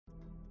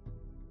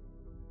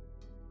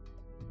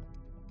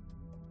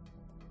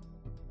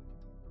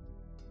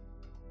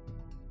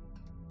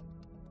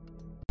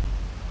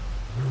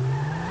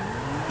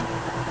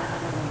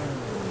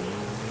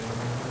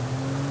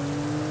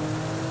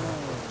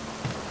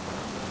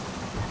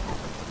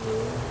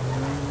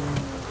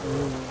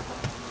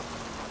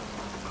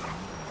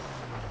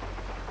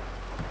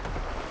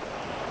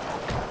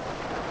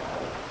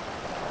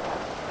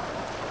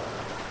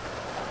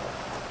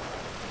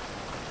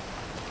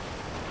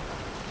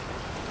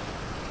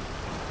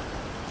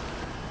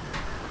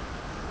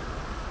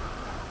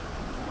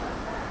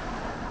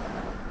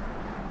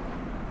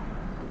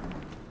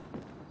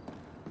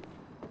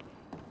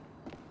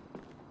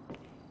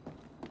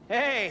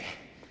Hey,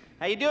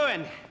 how you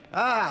doing?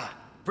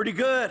 Pretty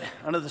good,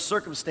 under the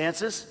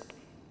circumstances.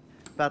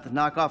 About to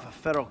knock off a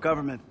federal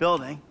government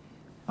building.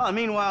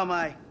 Meanwhile,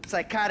 my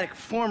psychotic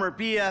former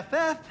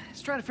BFF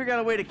is trying to figure out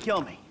a way to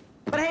kill me.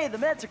 But hey, the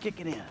meds are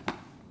kicking in.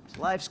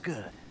 So life's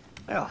good.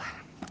 Well,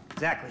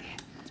 exactly.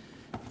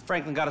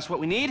 Franklin got us what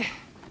we need.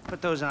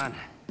 Put those on.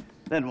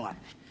 Then what?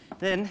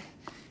 Then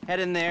head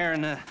in there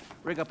and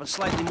rig up a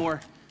slightly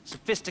more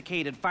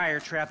sophisticated fire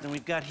trap than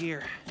we've got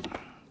here.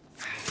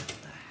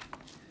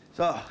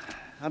 So,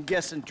 I'm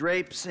guessing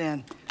drapes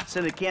and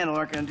scented candle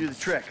aren't gonna do the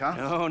trick, huh?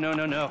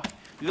 No.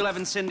 You'll have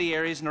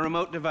incendiaries and a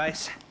remote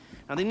device.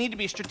 Now, they need to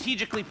be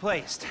strategically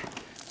placed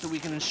so we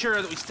can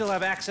ensure that we still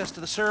have access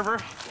to the server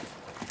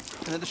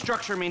and that the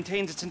structure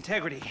maintains its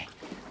integrity.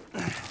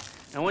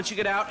 Now, once you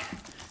get out,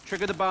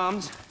 trigger the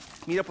bombs,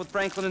 meet up with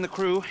Franklin and the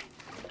crew,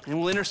 and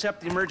we'll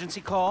intercept the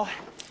emergency call,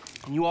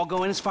 and you all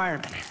go in as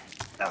firemen.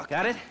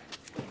 Got it?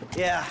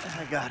 Yeah,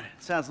 I got it.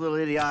 Sounds a little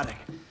idiotic.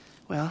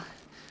 Well,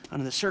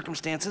 under the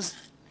circumstances,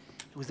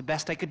 it was the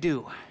best I could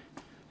do.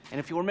 And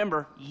if you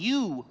remember,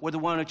 you were the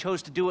one who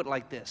chose to do it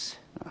like this.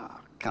 Oh,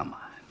 come on.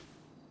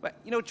 But,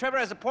 you know, Trevor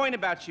has a point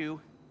about you.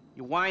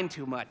 You whine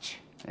too much.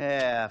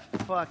 Yeah,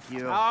 fuck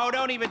you. Oh,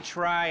 don't even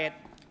try it.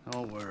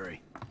 Don't worry.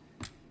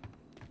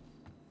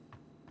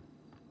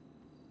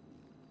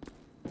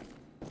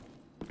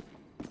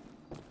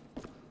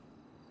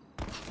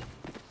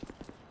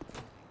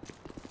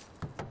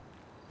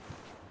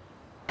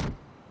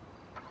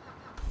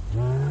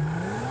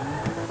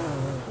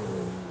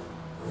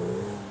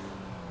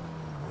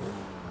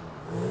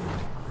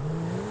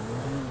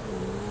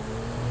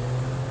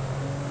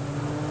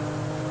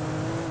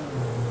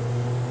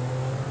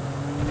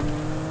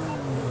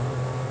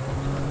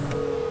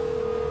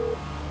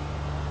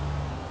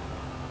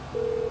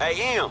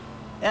 Hey, M.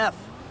 F,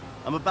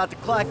 I'm about to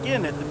clock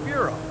in at the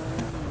Bureau.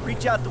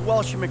 Reach out to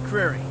Welsh and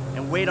McCreary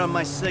and wait on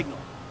my signal.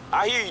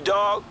 I hear you,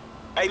 dog.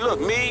 Hey, look,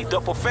 me,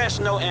 the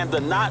professional, and the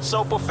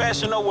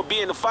not-so-professional will be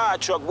in the fire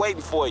truck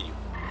waiting for you.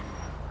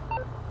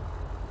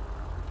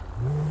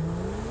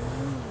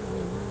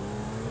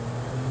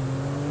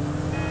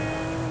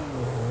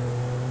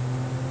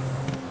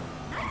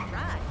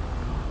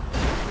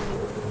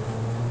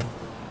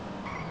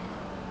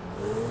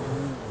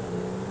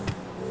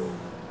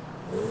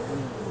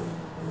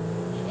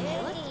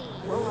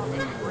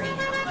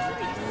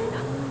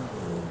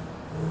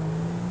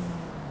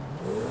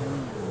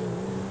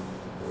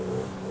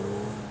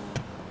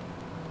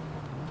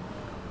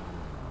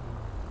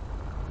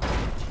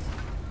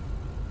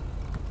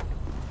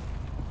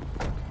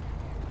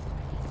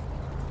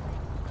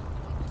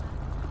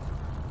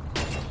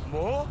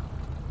 More?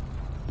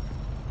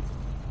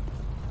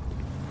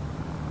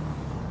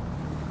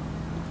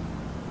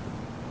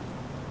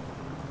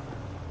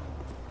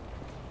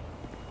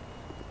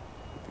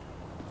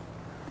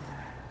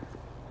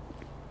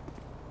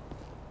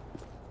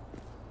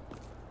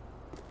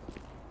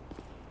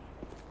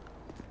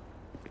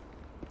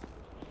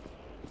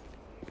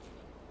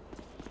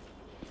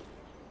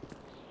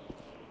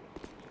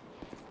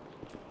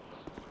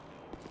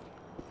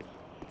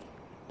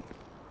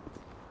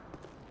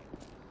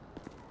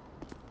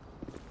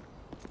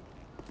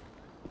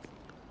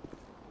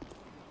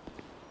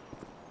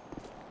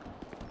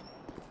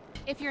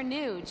 If you're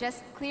new,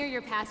 just clear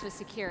your pass with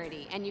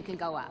security, and you can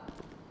go up.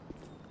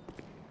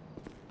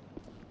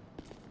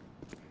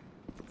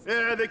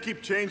 Yeah, they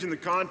keep changing the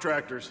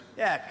contractors.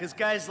 Yeah, 'cause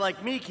guys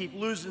like me keep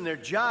losing their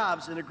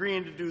jobs and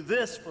agreeing to do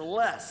this for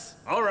less.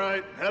 All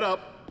right, head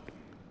up.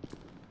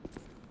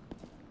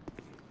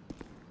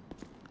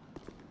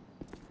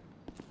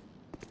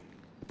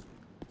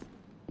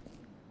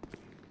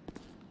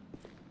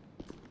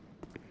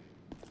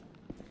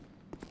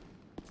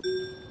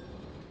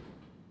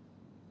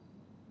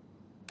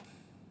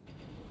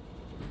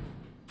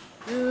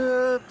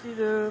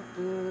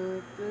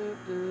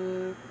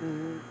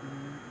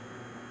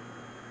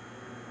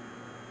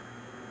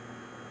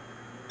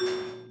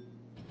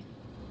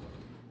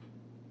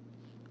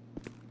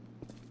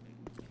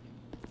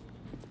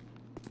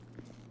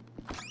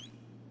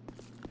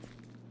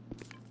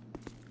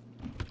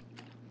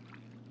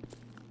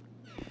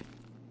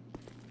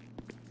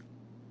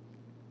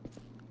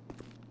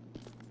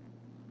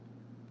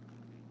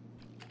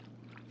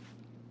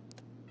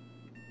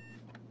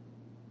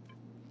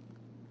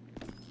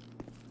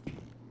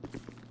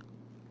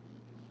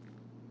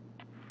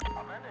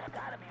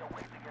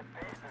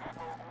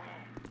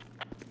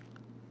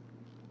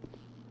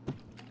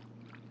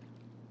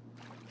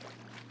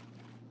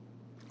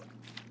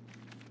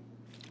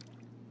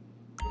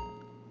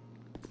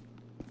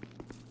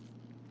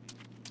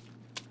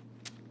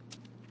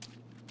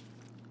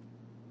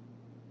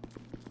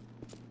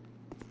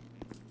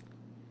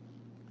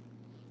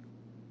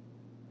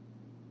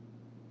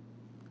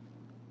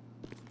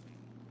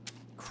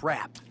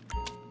 crap.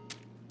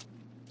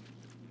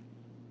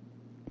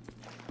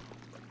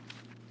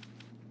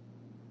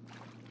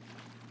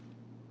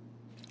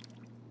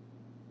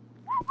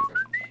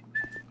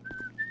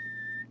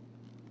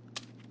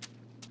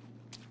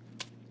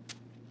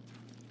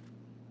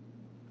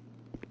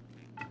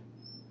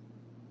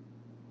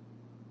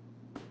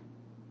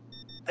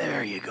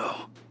 There you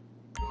go.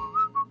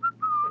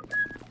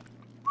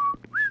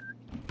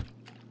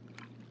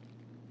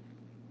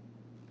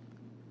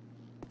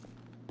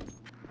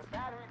 The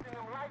batteries in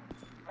them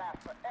lights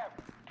last forever.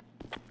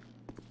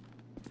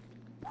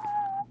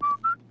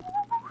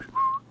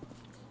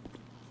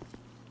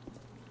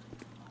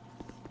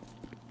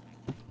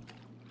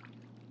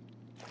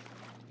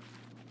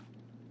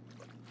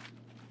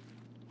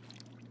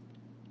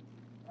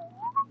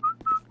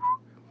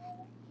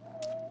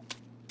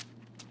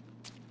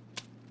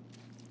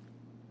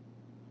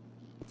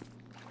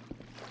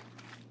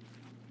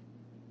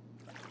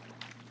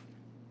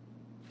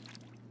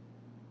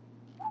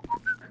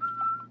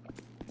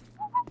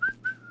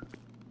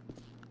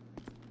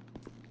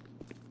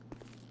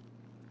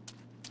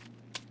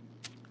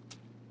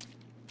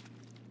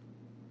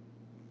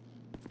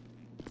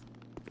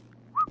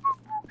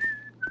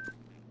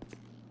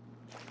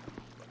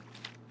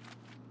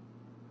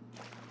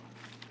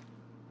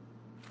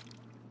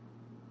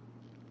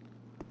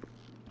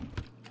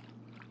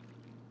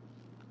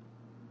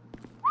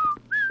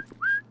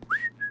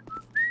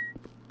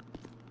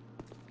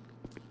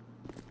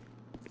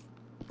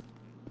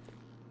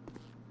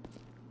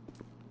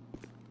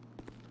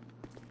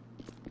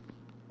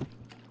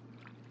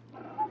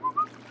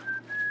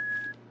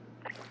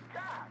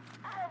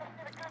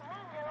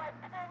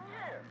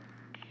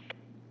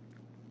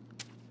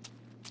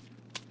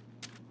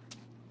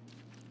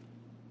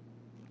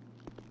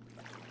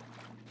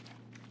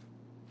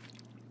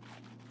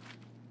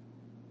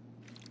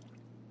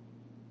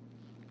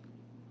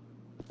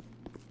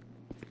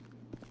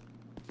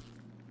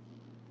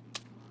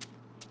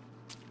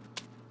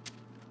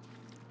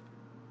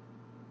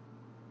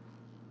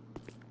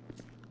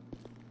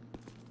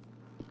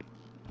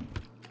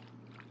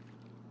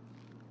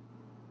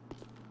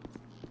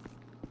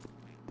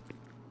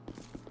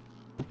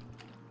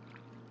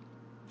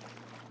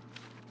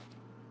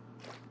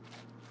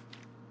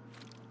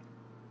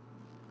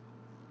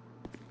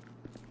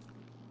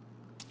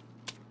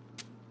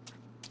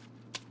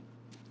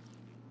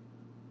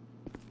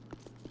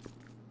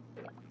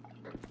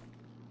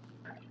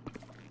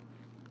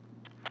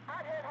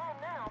 I'd head home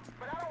now,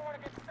 but I don't want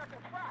to get stuck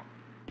in traffic.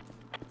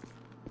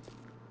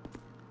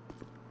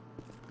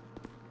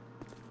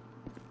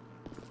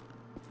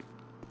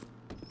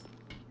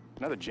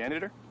 Another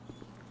janitor?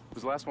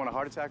 Was the last one a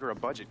heart attack or a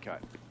budget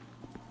cut?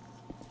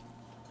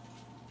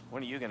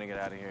 When are you gonna get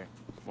out of here?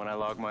 When I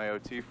log my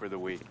OT for the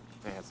week.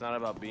 Man, it's not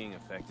about being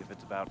effective,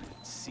 it's about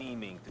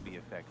seeming to be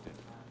effective.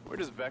 We're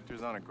just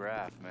vectors on a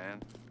graph,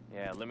 man.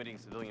 Yeah, limiting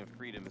civilian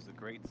freedom is a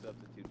great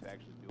substitute to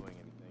actually doing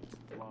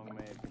anything. Long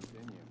may it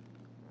continue.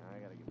 I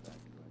gotta get back to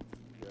it.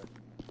 Sure.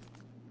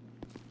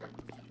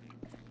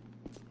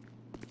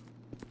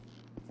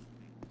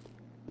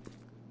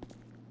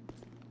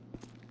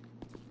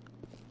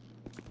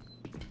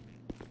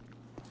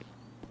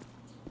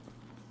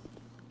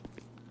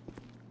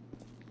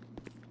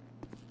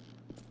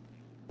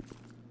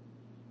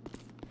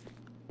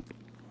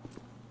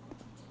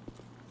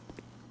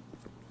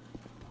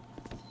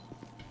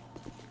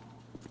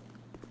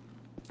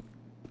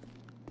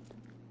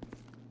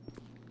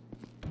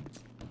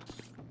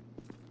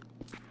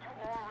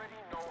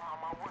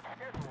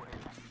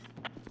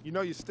 You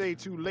know you stay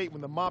too late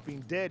when the mopping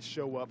dead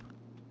show up.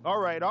 All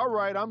right,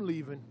 I'm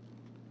leaving.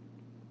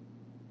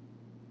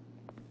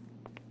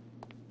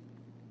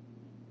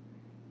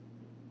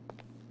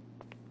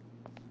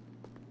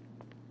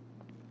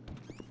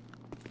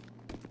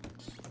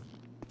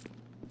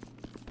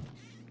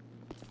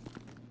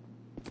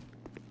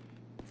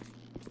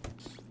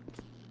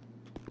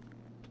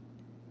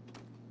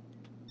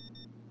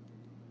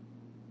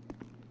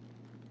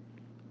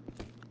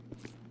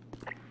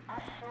 I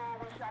sure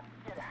wish I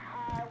could get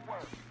high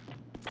work.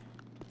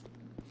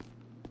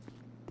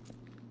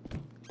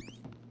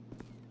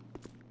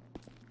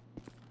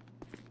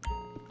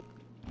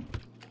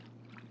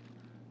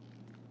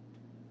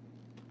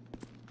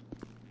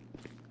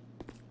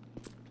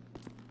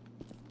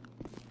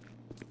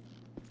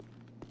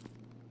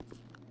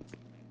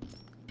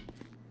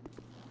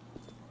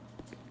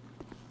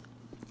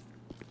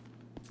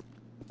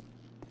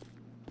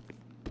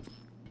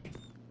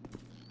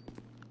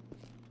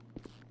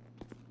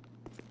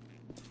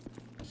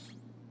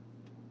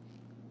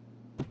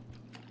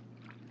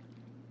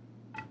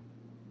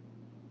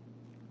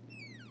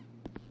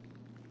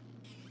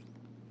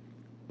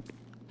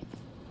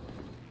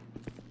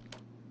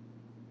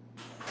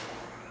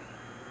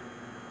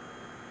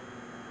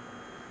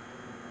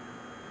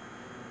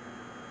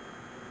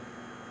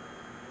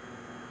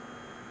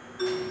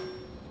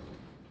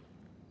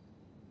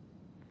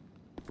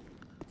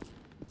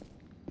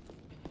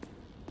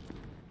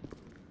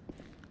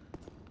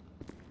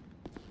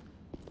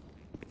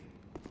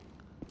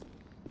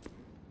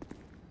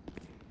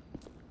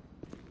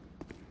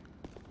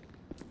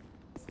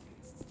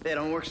 Hey,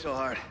 don't work so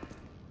hard.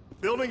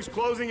 Building's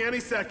closing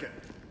any second.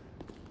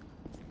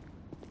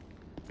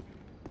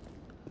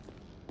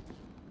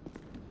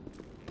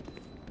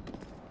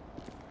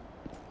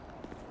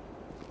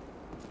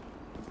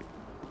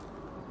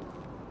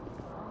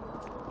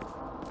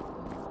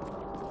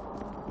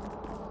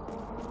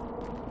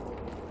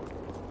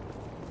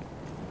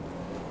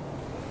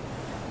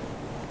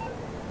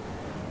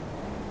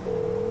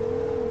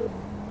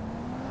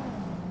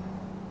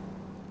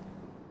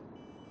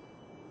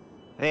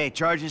 Hey,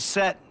 charge is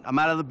set. I'm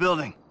out of the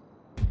building.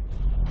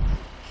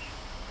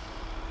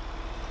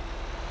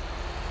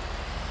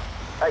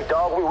 Hey,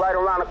 dog, we right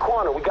around the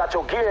corner. We got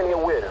your gear in here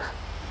with us.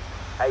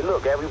 Hey,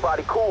 look,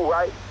 everybody cool,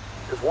 right?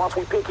 Because once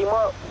we pick him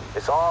up,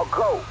 it's all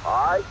go,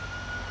 all right?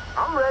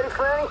 I'm ready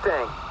for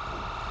anything.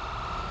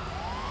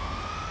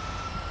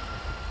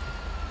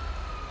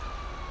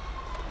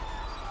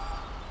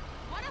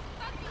 What a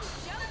fucking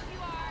joke you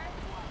are!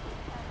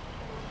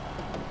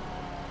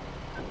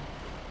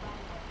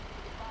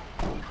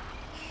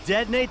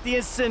 Detonate the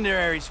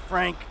incendiaries,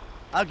 Frank.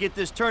 I'll get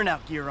this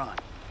turnout gear on.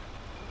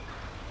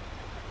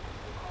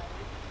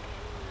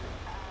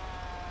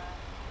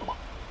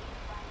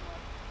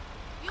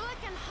 You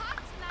looking hot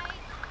tonight.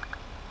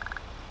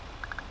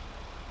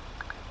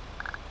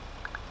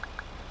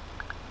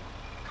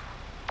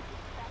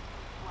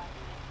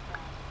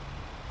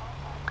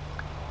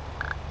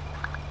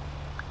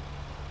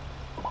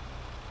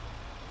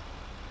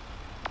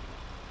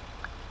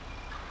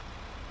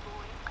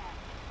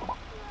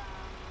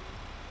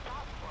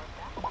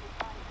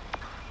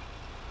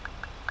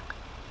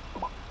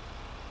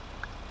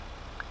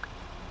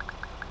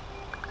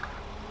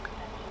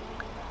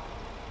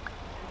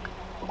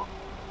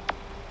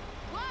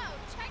 Whoa,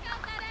 check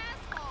out that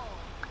asshole.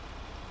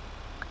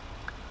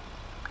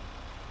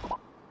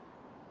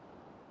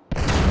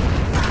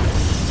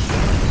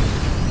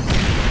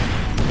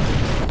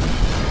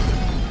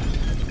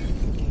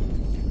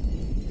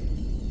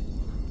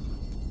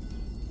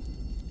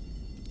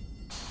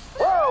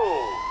 Whoa!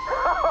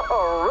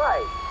 All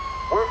right.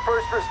 We're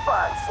first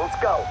response. Let's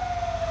go.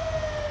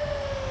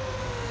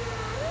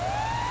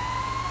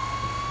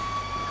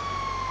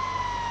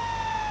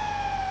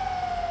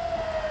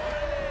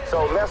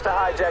 So Lester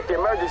hijacked the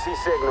emergency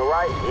signal,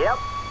 right? Yep.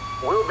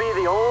 We'll be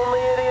the only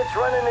idiots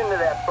running into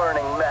that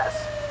burning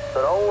mess.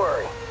 So don't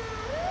worry.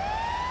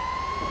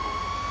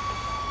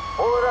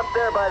 Pull it up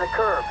there by the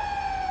curb.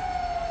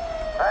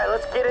 All right,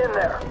 let's get in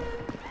there.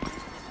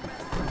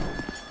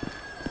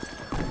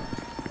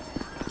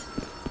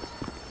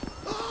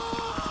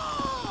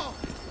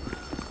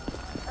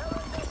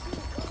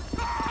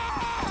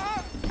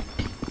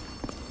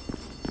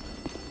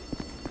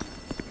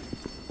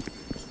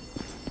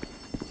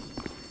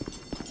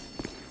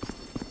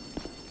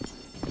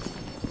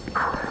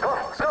 Come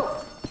on, let's go.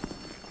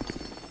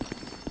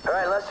 All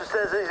right, Lester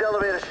says these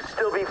elevators should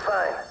still be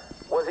fine.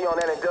 Was he on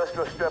that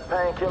industrial strep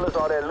painkillers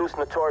or that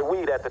hallucinatory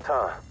weed at the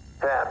time?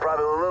 Yeah,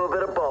 probably a little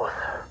bit of both.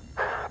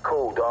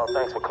 Cool, dog.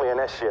 Thanks for clearing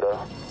that shit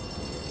up.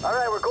 All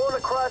right, we're going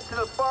across to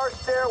the far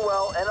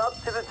stairwell and up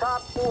to the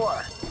top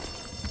floor.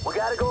 We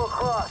gotta go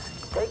across.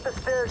 Take the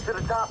stairs to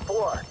the top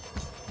floor.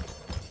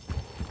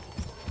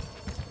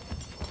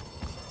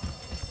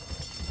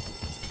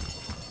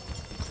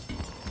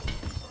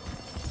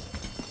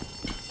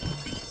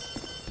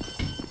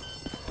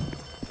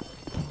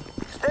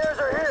 Stairs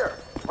are here.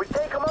 We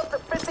take them up to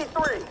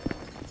 53.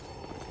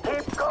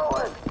 Keep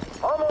going.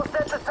 Almost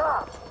at the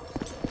top.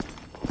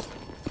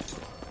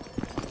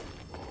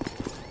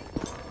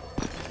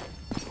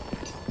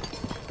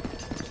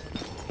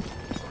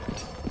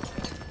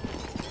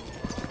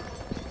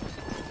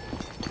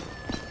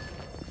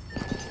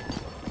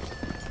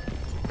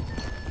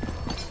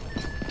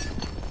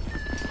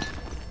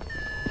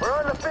 We're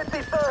on the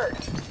 53rd.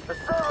 The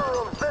server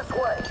room's this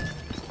way.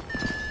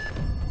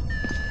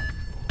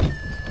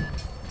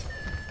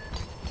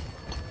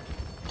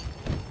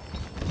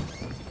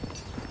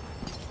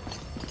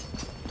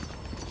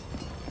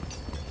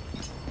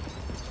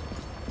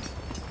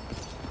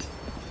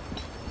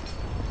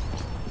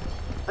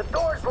 The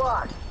door's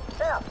locked.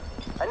 F,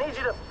 I need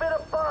you to fit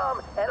a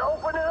bomb and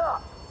open it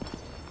up.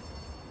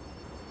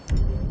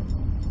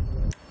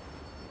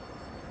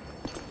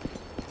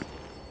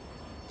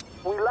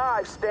 We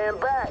live, stand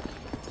back.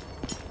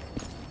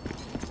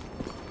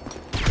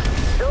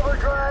 Silver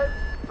drive,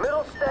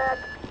 middle stack,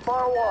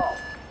 far wall.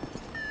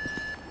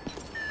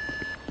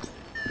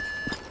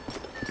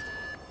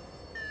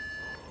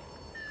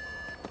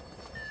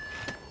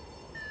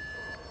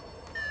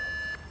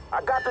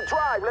 I got the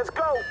drive, let's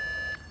go.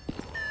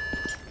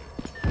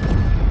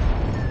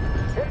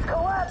 It's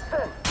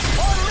collapsing!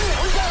 On me!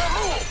 We gotta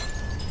move!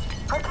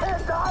 I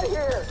can't die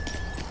here!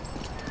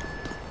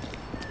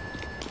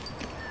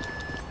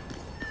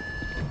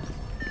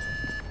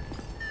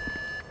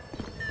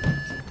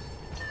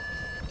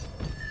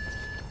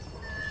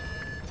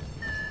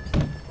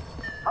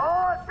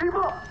 Oh,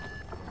 people!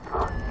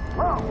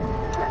 Oh,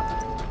 shit!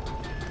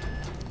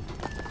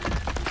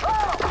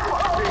 Oh!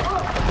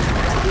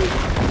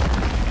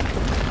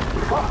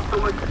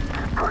 Someone,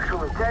 partial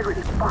some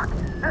integrity. Fuck.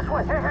 This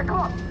way. Hey, come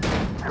on.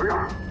 Here we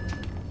go.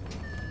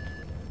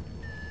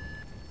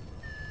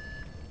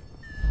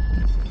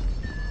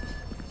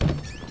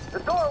 The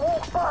door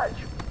won't budge.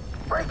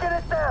 Breaking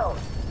it down.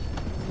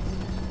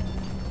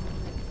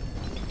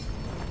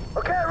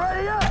 Okay,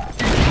 ready up.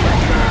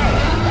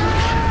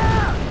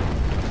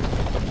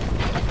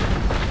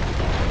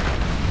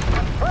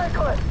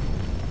 Franklin,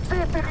 see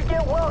if you can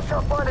get Welsh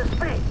up on his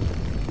feet.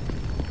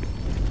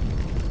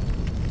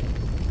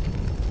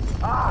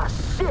 Ah,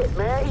 shit,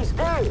 man, he's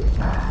dead.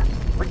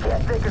 We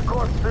can't take a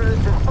corpse through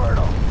this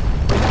inferno.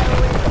 We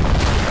gotta leave him.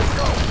 Let's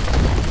go.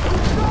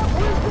 He's not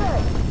with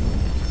it.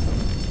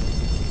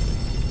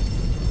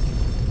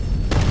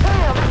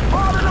 Damn, it's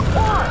falling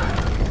apart.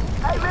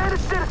 Hey, man,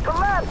 this shit is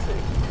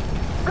collapsing.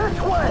 This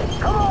way,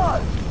 come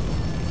on.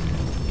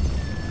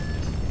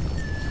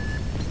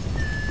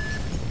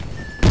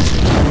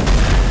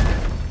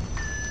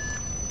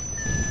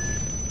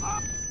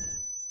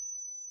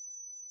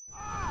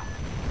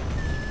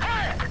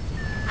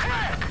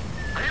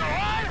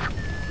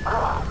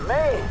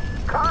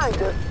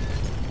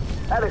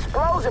 That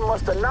explosion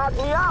must have knocked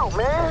me out,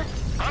 man.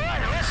 All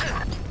right, listen.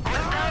 We're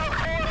down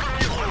the floor from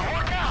you.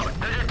 Look out.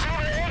 There's a team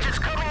of agents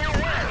coming your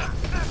way.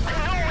 They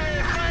know we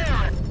ain't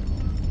failing.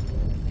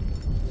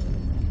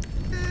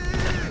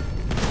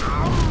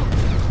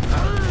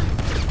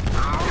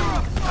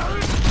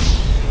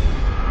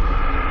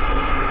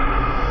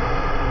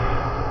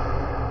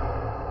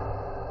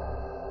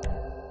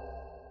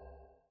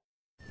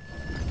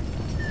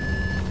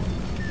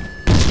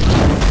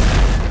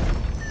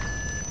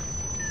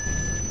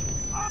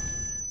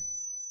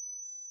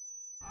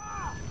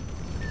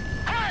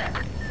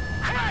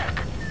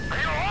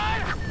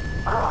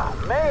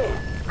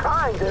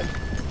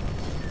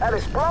 That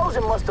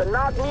explosion must have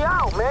knocked me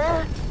out,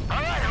 man. All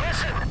right,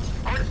 listen.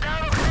 We're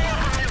down the floor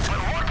from you, but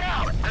look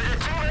out. There's a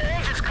team of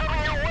agents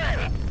coming your way.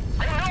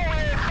 They know we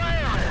ain't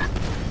failing.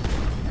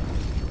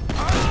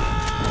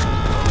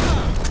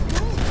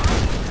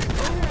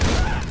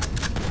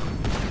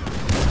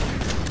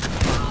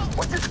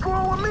 What you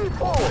screwing with me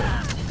for?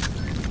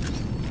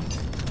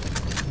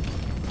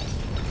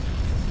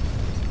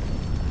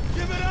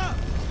 Give it up!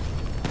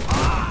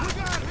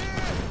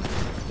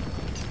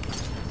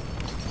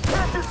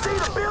 See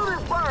the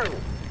building's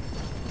burning!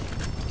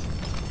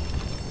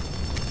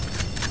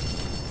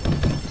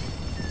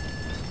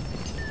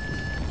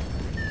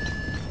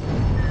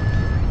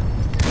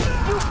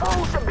 You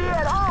fools should be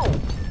at home!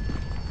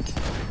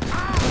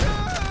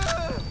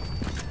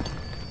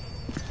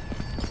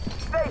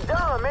 Stay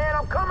dumb, man.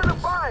 I'm coming to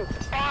find you.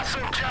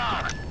 Awesome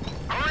job.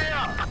 Hurry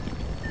up.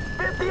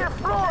 50th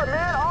floor,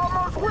 man.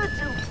 Almost with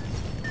you.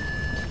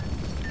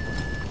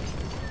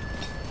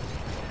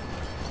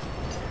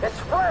 It's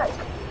Frank.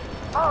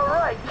 All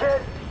right,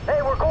 kid.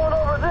 Hey, we're going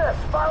over this.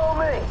 Follow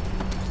me.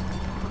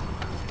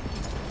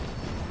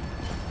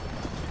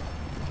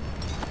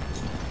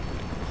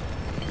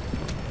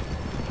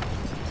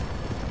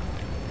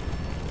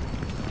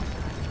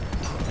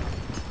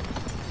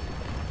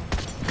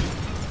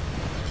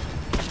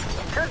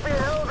 Should be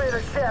an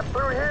elevator shaft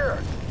through here.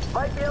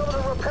 Might be able to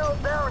rappel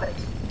down it.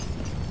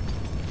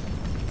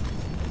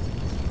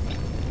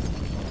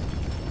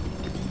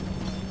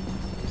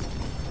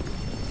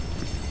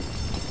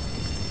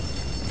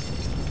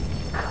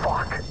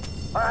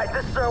 All right,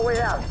 this is our way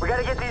out. We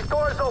gotta get these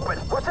doors open.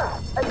 What's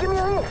up? Hey, give me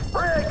a hand.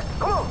 Briggs,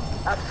 come on.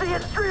 I see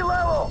it street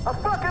level. I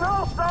fucking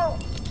hope so.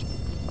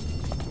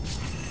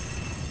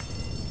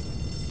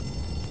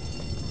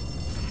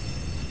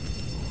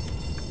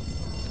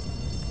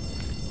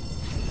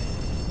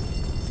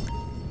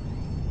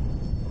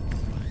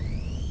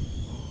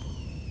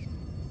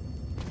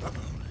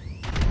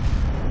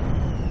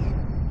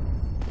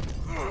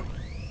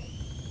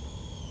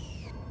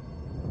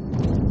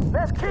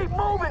 Let's keep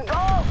moving,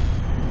 dog.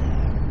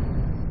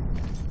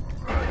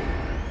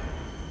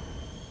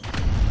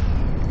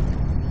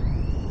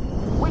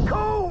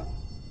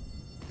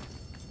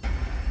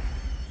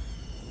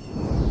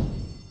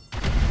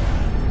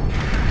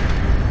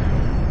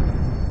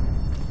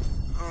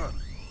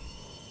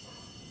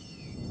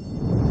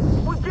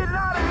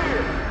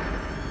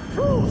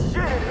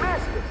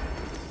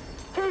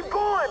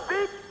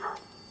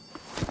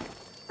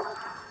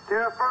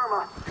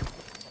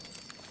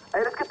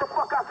 Hey, let's get the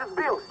fuck out this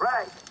building,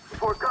 right?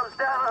 Before it comes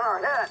down on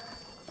our heads.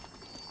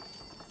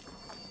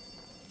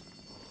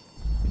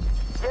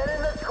 Get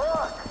in the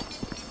truck!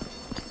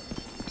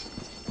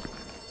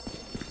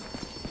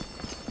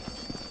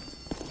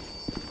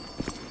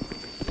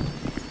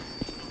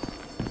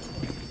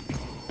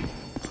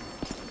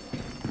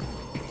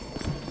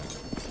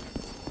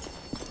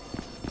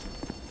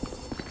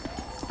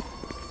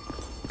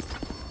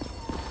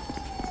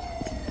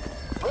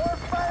 Those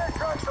fire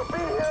trucks will be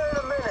here in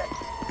a minute.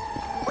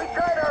 We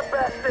tried our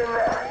best in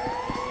there.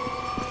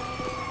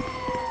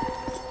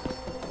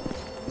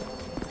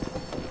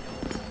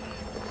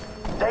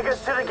 Take us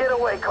to the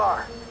getaway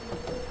car.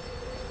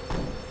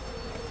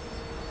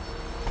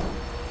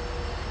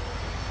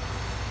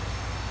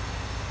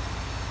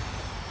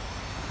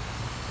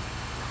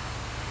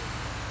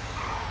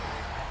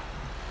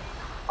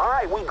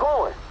 right, we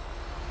going.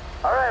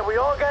 All right, we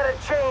all gotta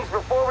change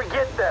before we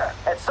get there.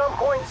 At some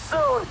point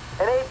soon,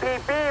 an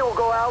APB will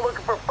go out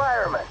looking for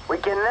firemen. We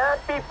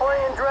cannot be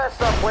playing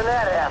dress up when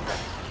that happens.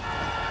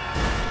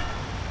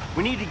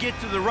 We need to get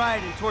to the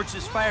ride and torch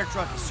this fire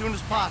truck as soon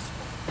as possible.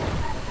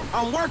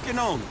 I'm working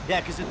on it.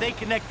 Yeah, because if they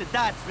connect the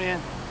dots, man,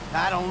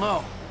 I don't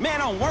know.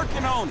 Man, I'm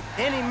working on it.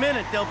 Any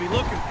minute, they'll be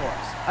looking for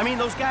us. I mean,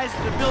 those guys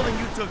at the building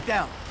you took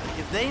down.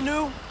 If they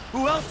knew,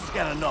 who else is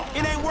gonna know?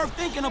 It ain't worth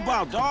thinking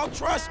about, dog.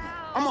 Trust me.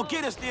 I'm gonna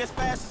get us there as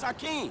fast as I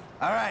can.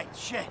 All right,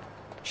 shit.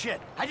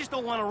 I just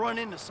don't want to run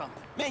into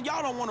something. Man,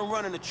 y'all don't want to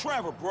run into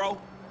Trevor, bro.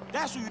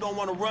 That's who you don't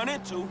want to run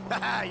into.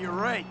 Haha, you're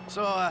right.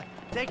 So,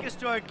 take us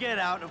to our get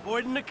out,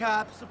 avoiding the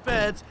cops, the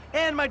feds,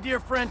 and my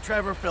dear friend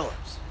Trevor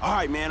Phillips. All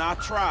right, man, I'll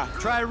try.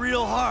 Try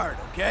real hard,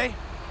 okay?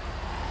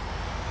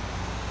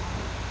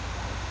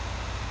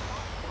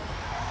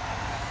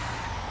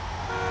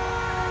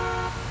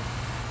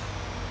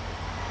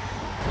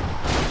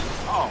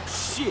 Oh,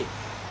 shit.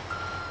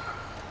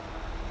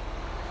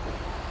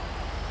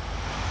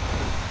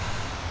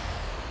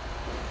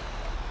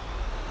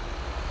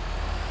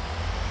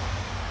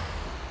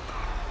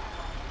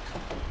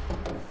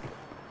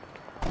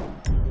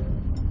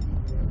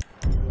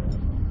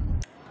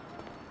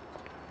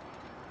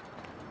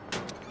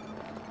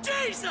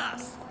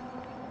 Jesus!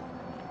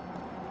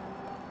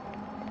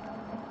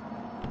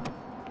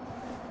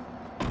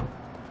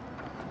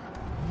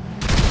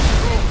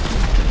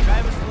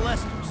 Travis the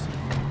Lesters.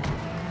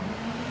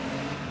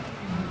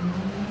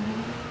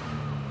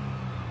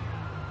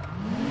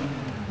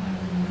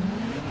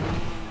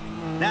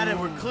 Now that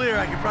we're clear,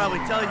 I could probably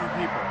tell you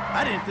people.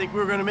 I didn't think we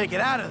were gonna make it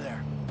out of there.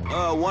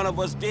 One of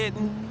us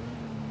didn't.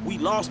 We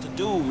lost a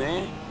dude,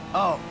 man.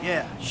 Oh,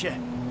 yeah, shit.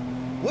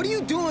 What are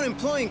you doing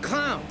employing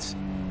clowns?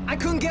 I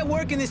couldn't get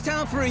work in this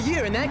town for a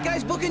year, and that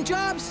guy's booking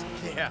jobs?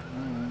 Yeah,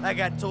 I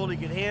got told he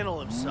could handle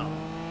himself.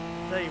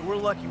 Tell you, we're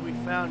lucky we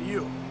found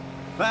you.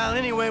 Well,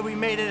 anyway, we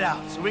made it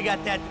out, so we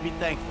got that to be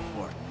thankful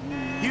for.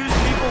 Hughes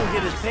people will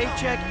get his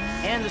paycheck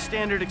and the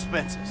standard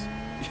expenses.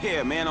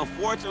 Yeah, man,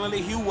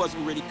 unfortunately, Hugh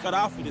wasn't really cut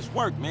out for this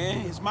work,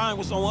 man. His mind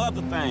was on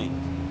other things.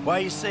 Why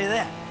you say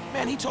that?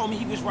 Man, he told me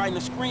he was writing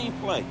a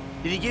screenplay.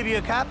 Did he give you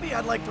a copy?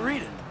 I'd like to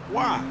read it.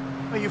 Why?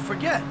 Well, you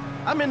forget.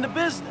 I'm in the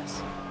business.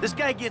 This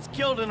guy gets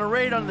killed in a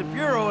raid on the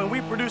Bureau and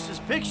we produce his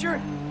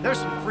picture, there's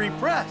some free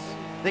press.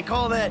 They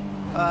call that,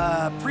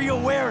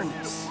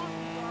 pre-awareness.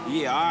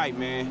 Yeah, all right,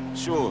 man.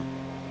 Sure.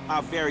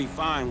 How very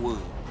fine would.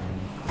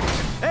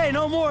 Hey,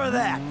 no more of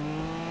that.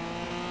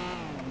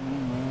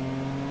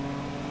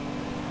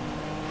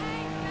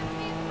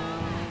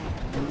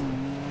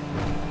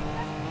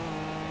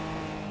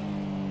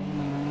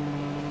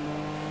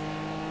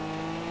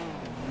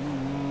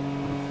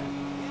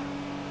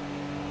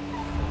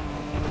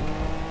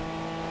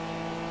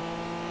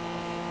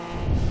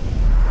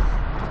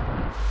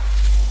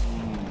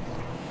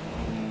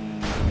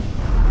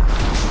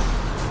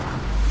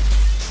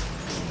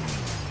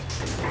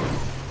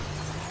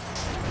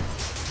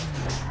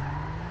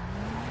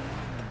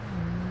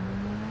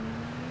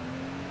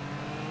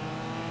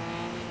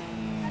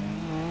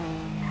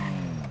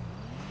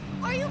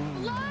 Are you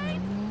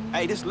blind?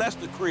 Hey, this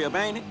Lester crib,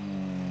 ain't it?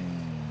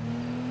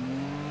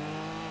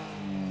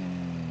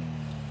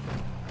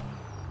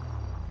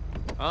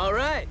 All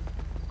right,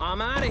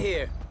 I'm out of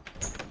here.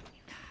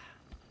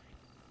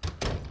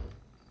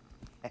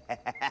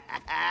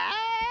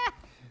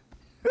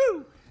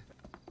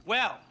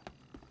 Well,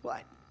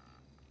 What?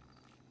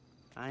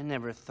 I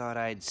never thought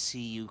I'd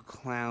see you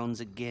clowns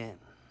again.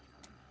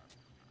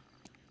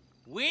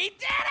 We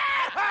did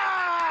it!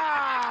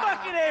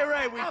 Fucking A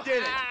right, we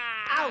did it.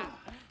 Ow!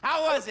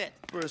 How was it?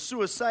 For a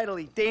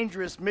suicidally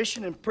dangerous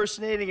mission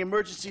impersonating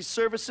emergency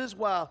services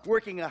while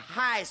working a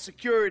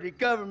high-security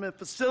government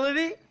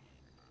facility,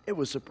 it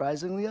was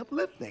surprisingly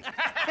uplifting.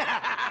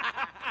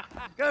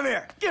 Come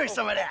here, give me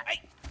some of that.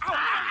 Hey, ow,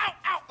 ow, ow,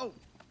 ow! Oh,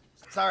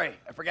 sorry,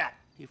 I forgot.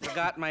 You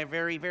forgot my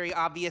very, very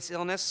obvious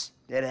illness?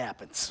 It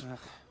happens.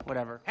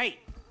 Whatever. Hey,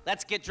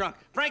 let's get drunk.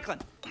 Franklin,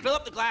 fill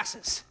up the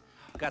glasses.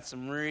 Got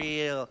some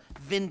real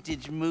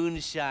vintage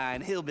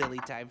moonshine, hillbilly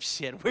type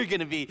shit. We're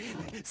gonna be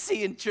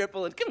seeing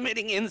triple and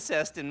committing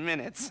incest in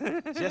minutes.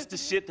 Just the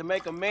shit to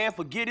make a man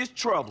forget his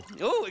trouble.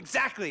 Oh,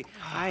 exactly.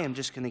 I am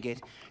just gonna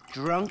get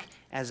drunk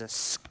as a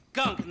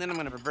skunk, and then I'm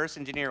gonna reverse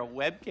engineer a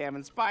webcam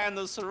and spy on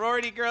those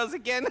sorority girls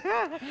again.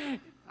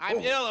 I'm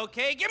ill,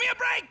 okay? Give me a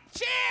break!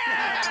 Cheers!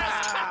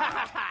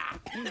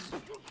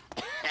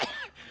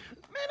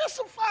 Man, that's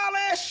some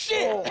foul-ass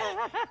shit.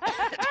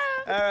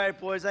 All right,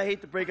 boys, I hate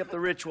to break up the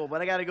ritual,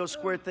 but I gotta go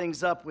square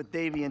things up with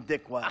Davey and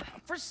Dickwad.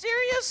 For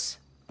serious?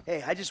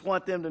 Hey, I just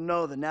want them to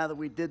know that now that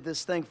we did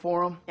this thing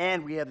for them,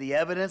 and we have the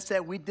evidence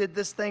that we did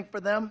this thing for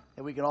them,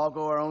 that we can all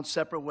go our own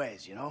separate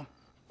ways, you know?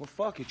 Well,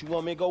 fuck it. You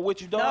want me to go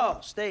with you, dog?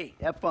 No, stay.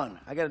 Have fun.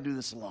 I gotta do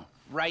this alone.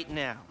 Right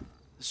now.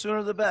 The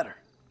sooner the better.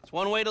 It's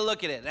one way to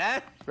look at it,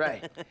 huh?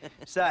 Right.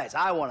 Besides,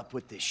 I want to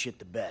put this shit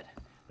to bed.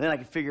 Then I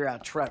can figure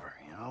out Trevor,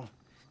 you know?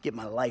 Get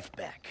my life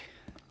back.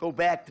 Go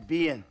back to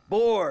being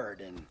bored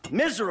and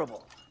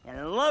miserable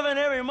and loving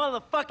every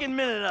motherfucking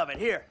minute of it.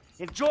 Here,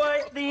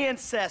 Enjoy the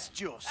incest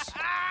juice.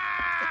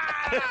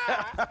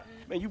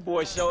 Man, you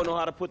boys sure know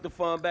how to put the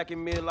fun back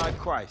in midlife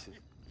crisis.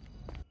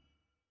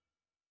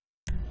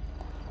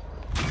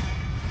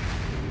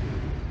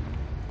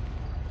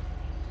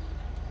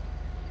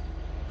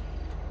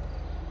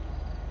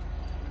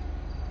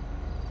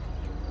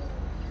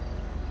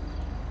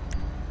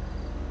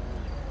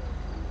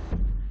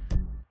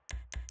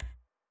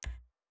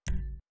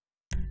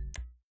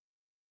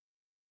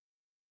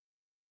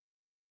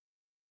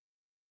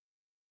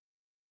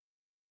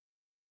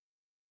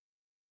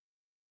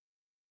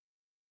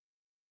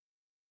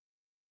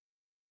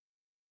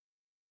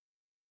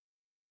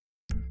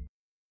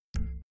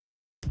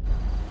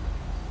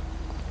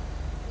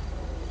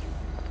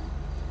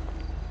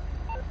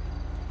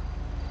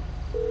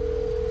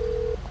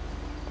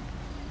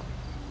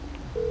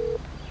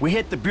 We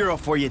hit the bureau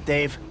for you,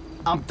 Dave.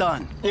 I'm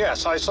done.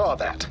 Yes, I saw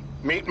that.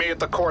 Meet me at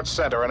the court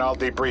center and I'll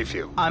debrief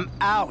you. I'm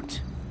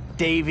out,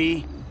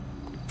 Davey.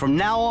 From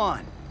now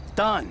on,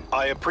 done.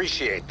 I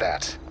appreciate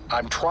that.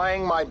 I'm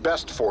trying my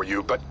best for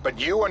you, but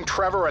you and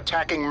Trevor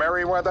attacking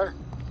Merriweather?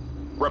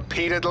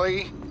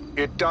 Repeatedly?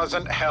 It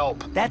doesn't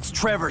help. That's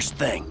Trevor's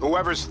thing.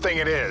 Whoever's thing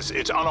it is,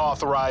 it's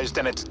unauthorized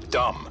and it's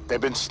dumb.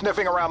 They've been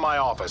sniffing around my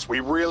office.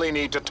 We really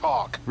need to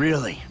talk.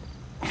 Really?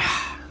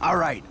 All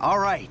right, all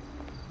right.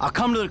 I'll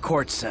come to the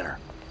court center.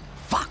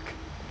 Fuck.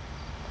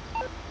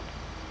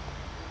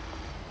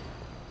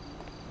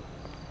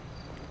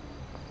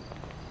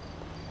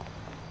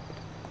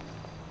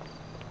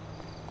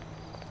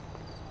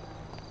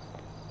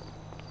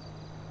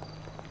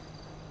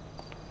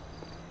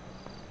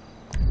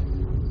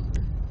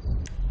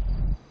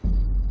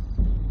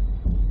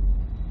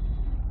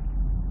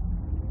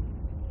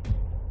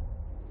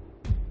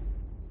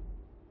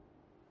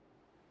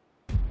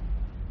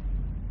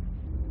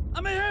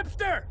 I'm a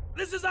hipster!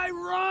 This is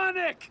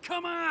ironic!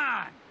 Come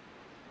on!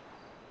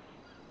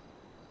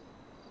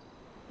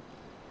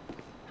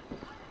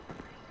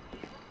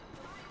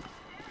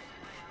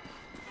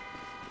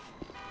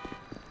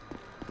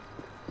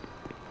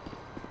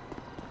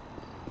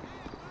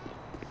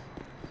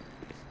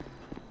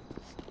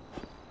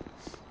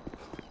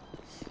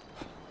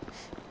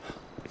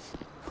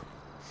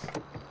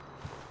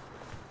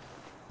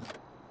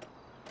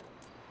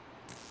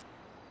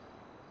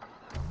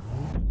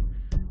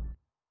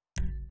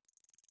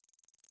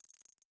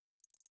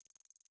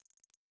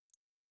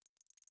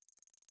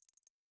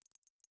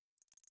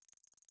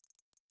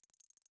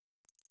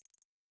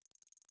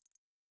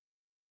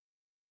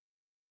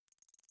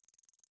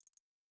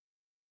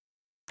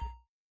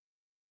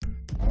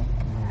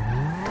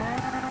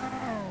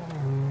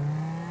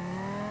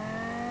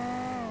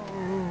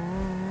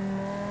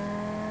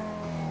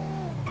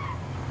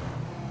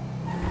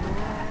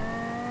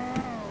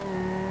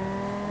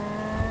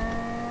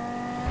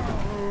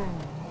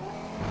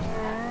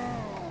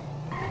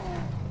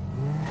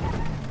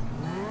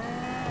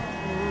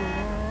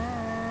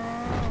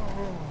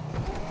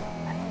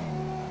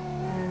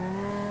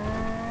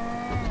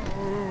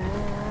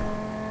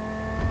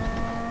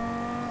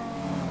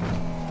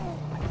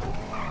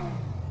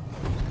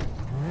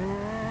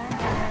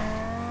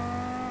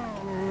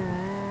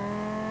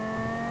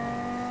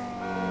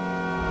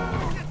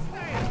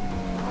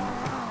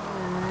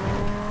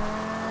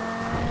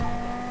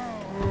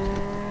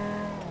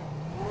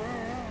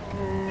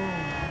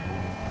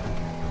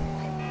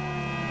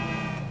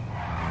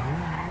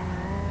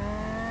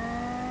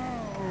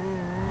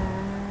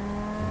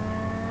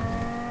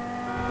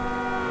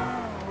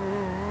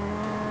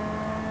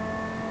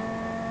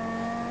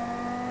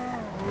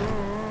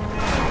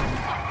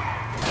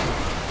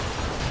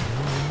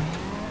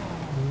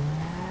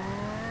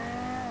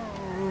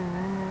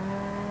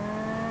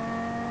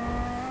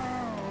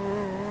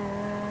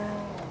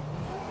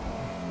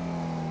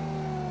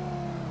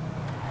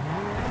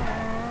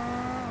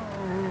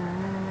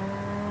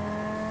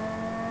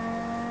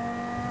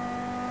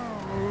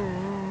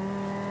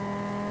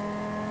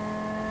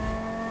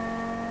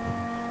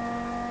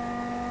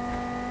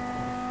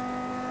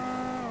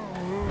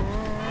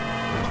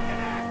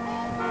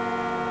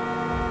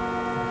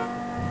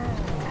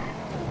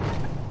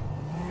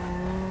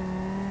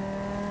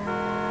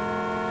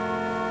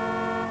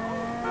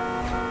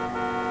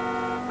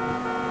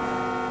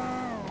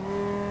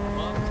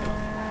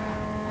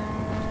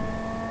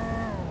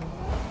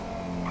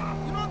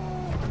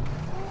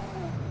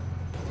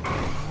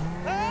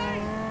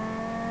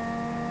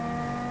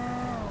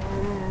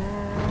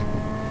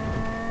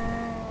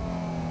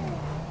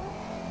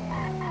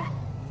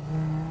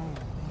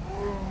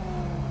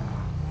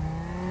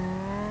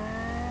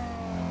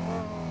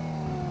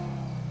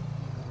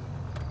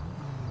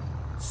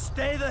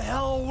 Stay the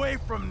hell away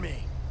from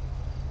me!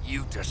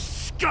 You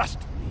disgust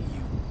me,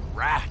 you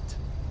rat!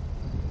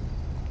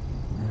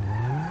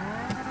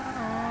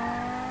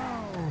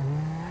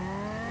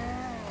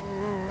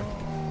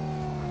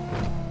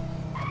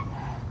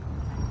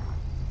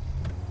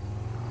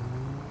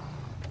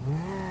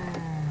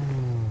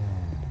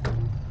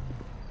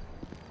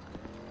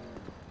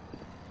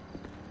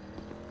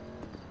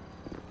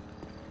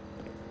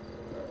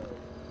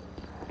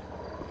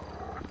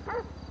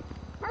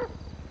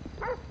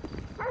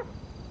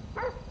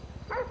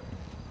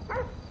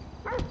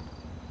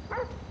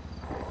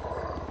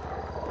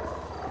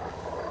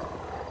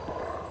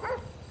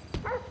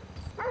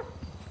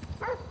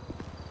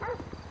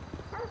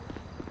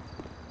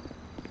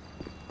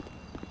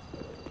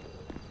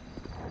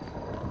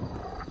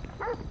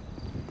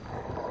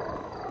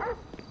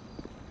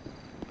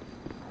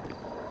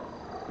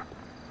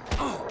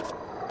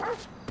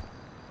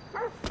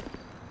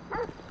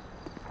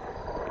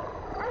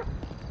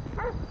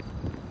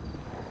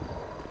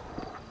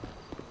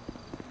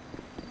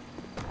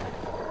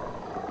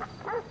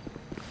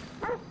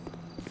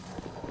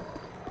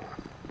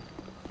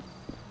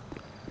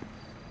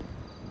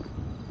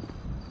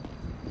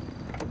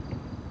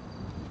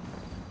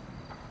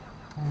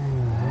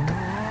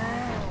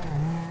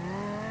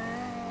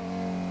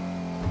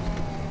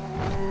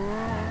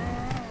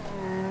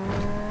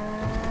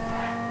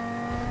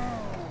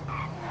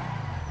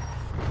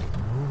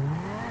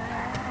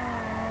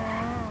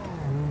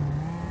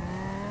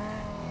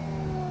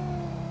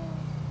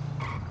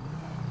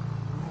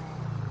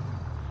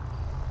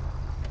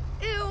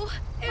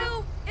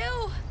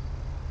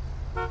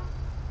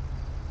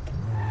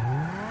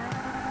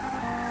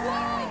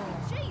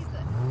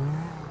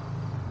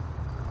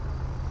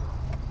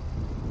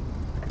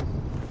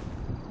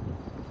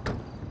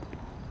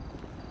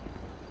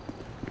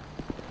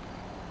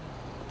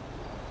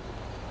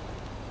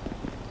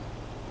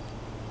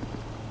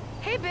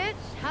 Hey,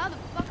 bitch. How the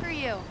fuck are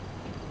you?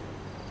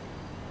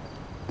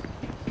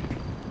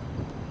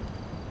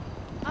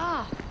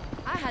 Ah,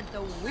 I had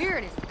the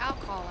weirdest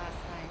alcohol last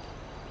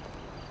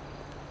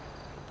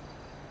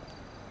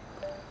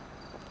night.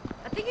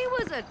 I think he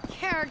was a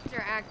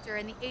character actor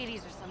in the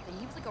 80s or something.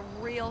 He was like a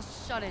real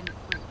shut-in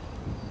freak.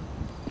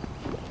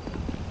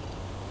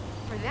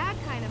 For that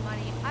kind of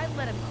money, I'd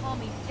let him call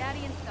me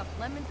daddy and stuff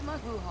lemons in my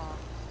hoo-ha.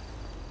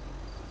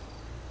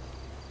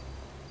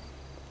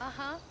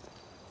 Uh-huh.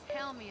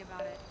 Tell me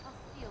about it. I'll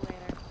see you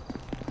later.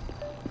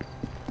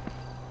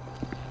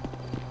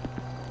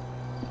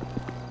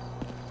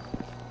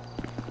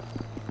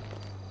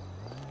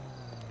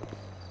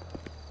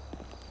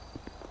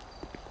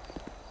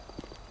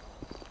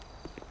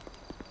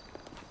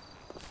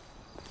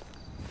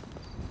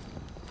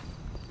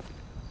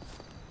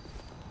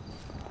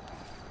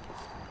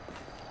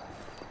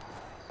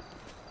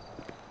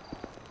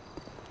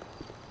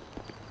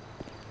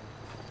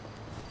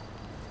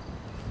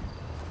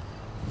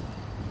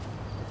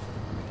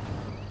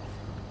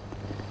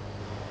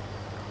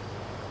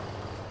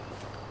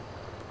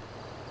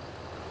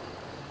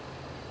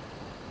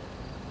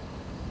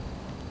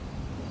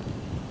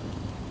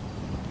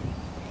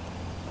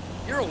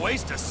 You're a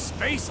waste of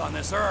space on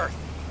this Earth.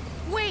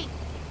 Wait!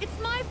 It's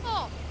my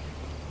fault!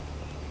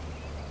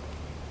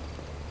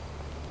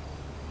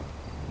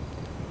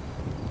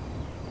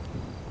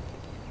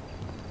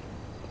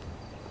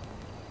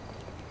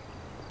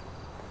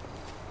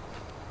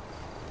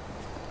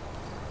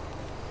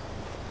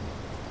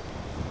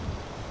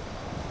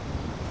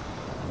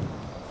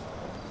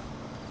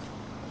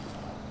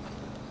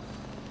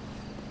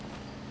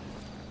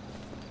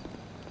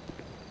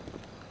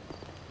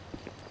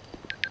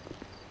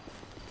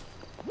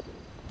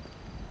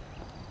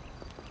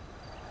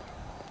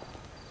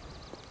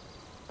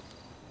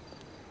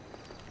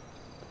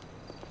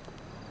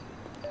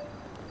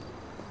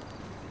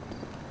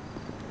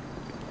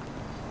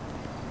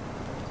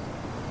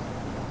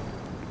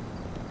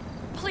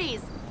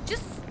 Please,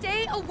 just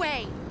stay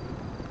away.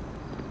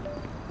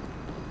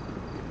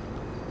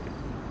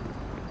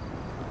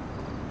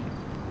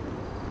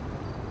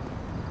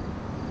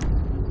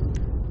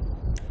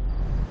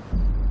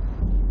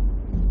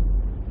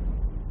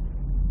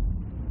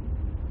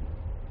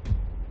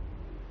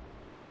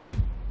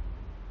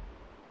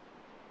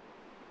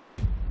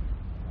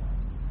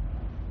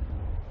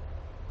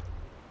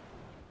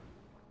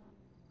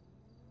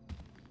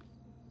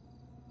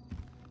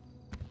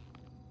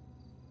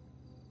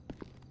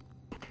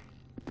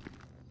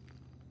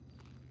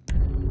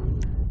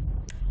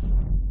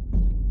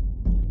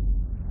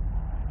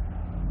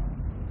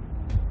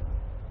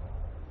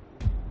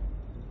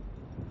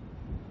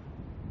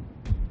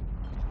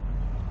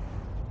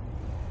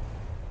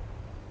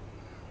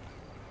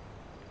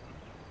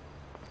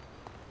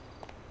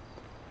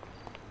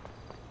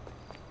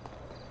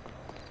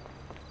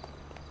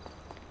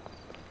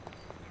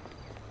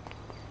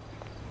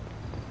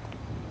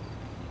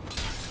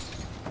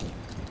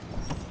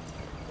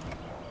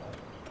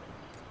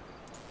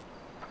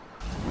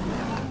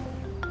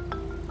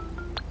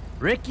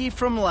 Ricky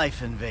from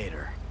Life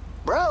Invader.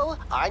 Bro,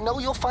 I know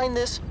you'll find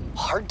this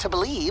hard to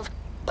believe,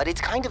 but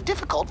it's kind of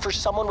difficult for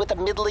someone with a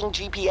middling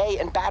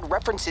GPA and bad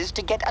references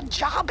to get a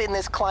job in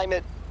this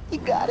climate. You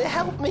gotta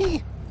help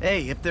me.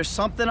 Hey, if there's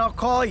something, I'll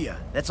call you.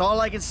 That's all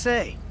I can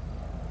say.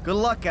 Good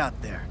luck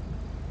out there.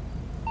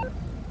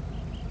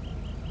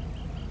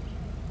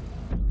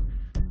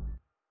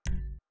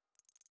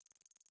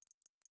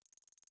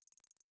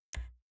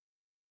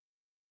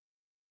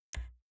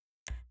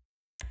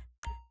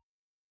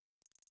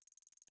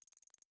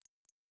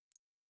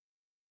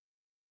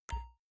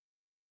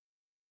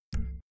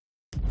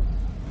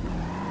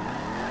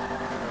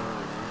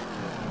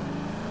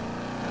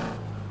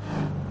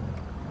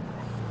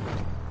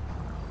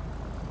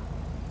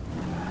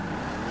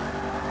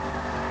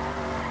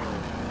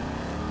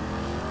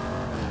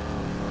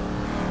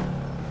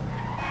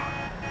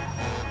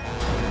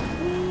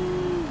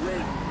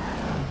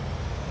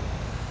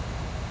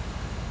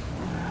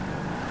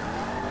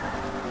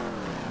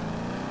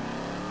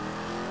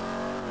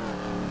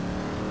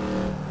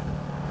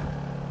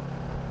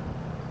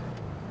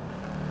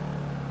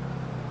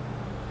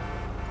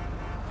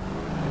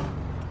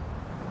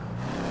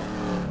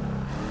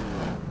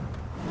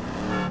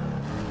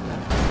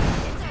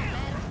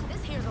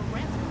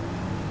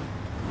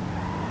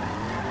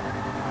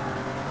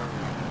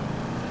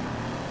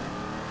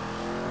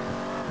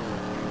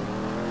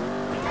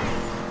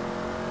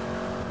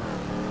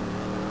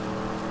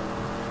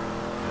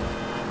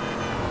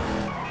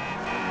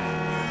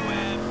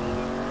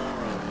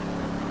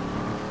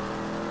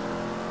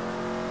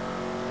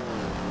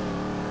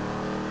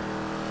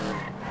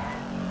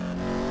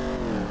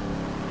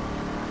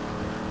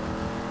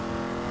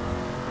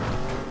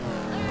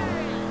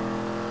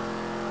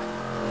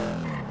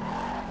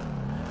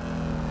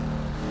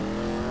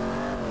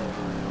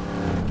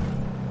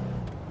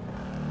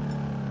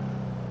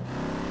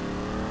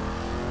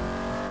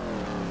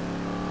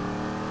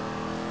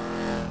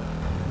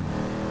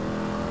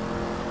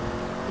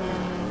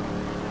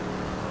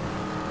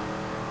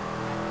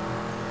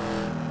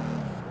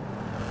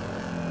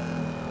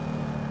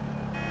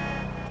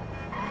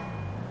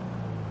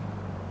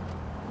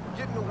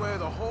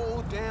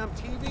 damn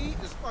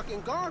TV is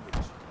fucking garbage.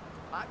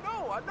 I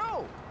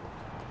know.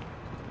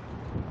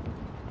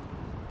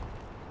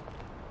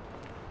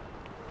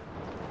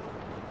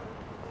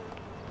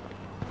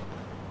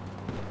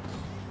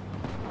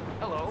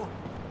 Hello.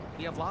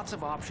 We have lots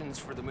of options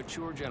for the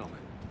mature gentleman.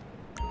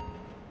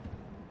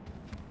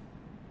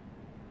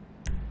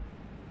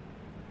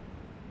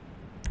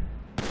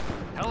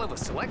 Hell of a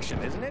selection,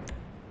 isn't it?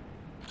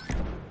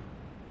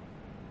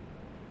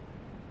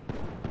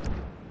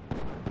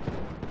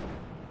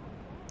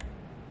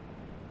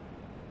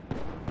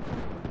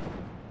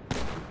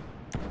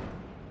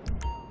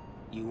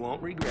 You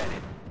won't regret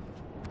it.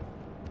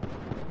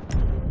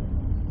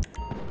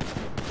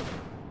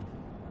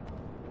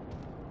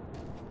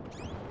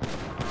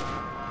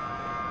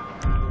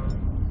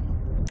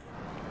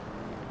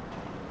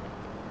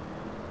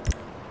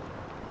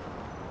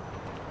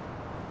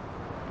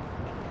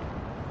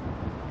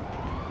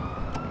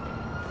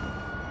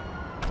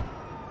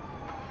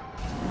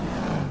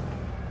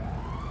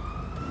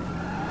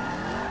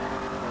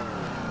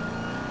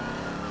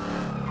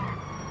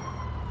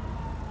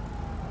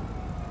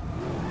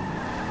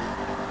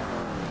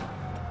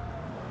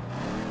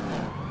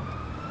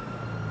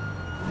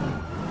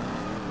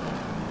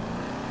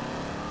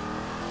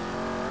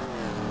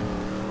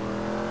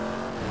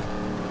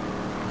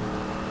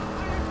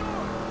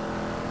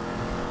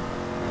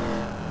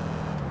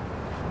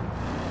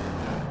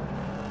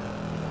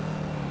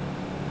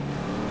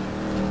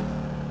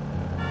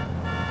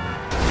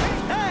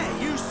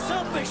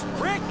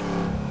 Prick!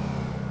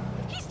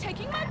 He's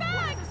taking my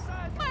bag!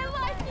 My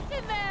life is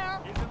in there!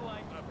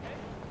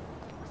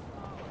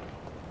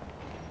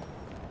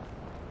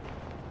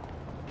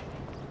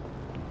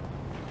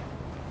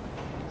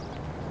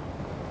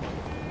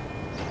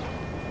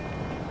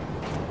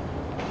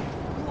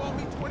 You owe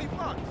me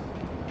 $20.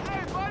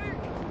 Hey, buddy!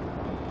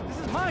 This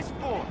is my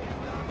sport.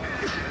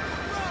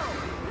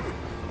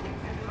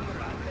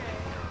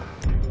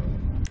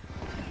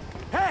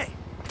 Hey!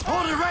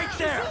 Hold it right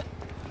there!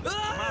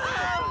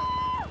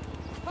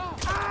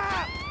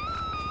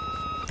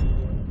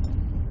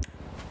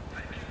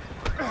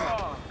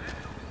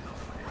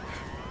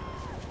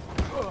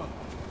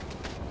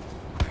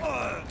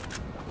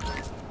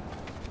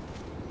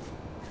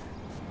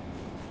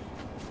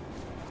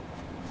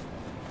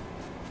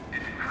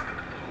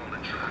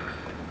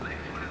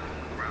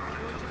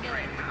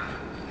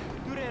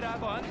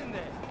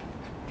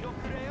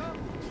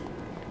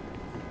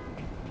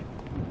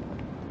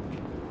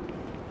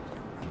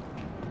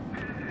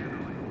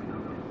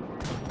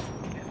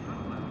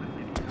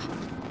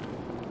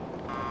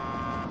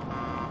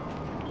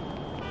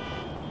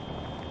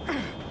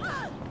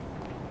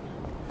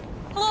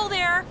 Hello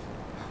there!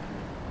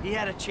 He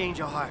had a change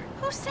of heart.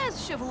 Who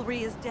says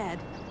chivalry is dead?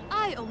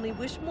 I only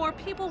wish more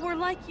people were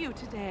like you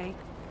today.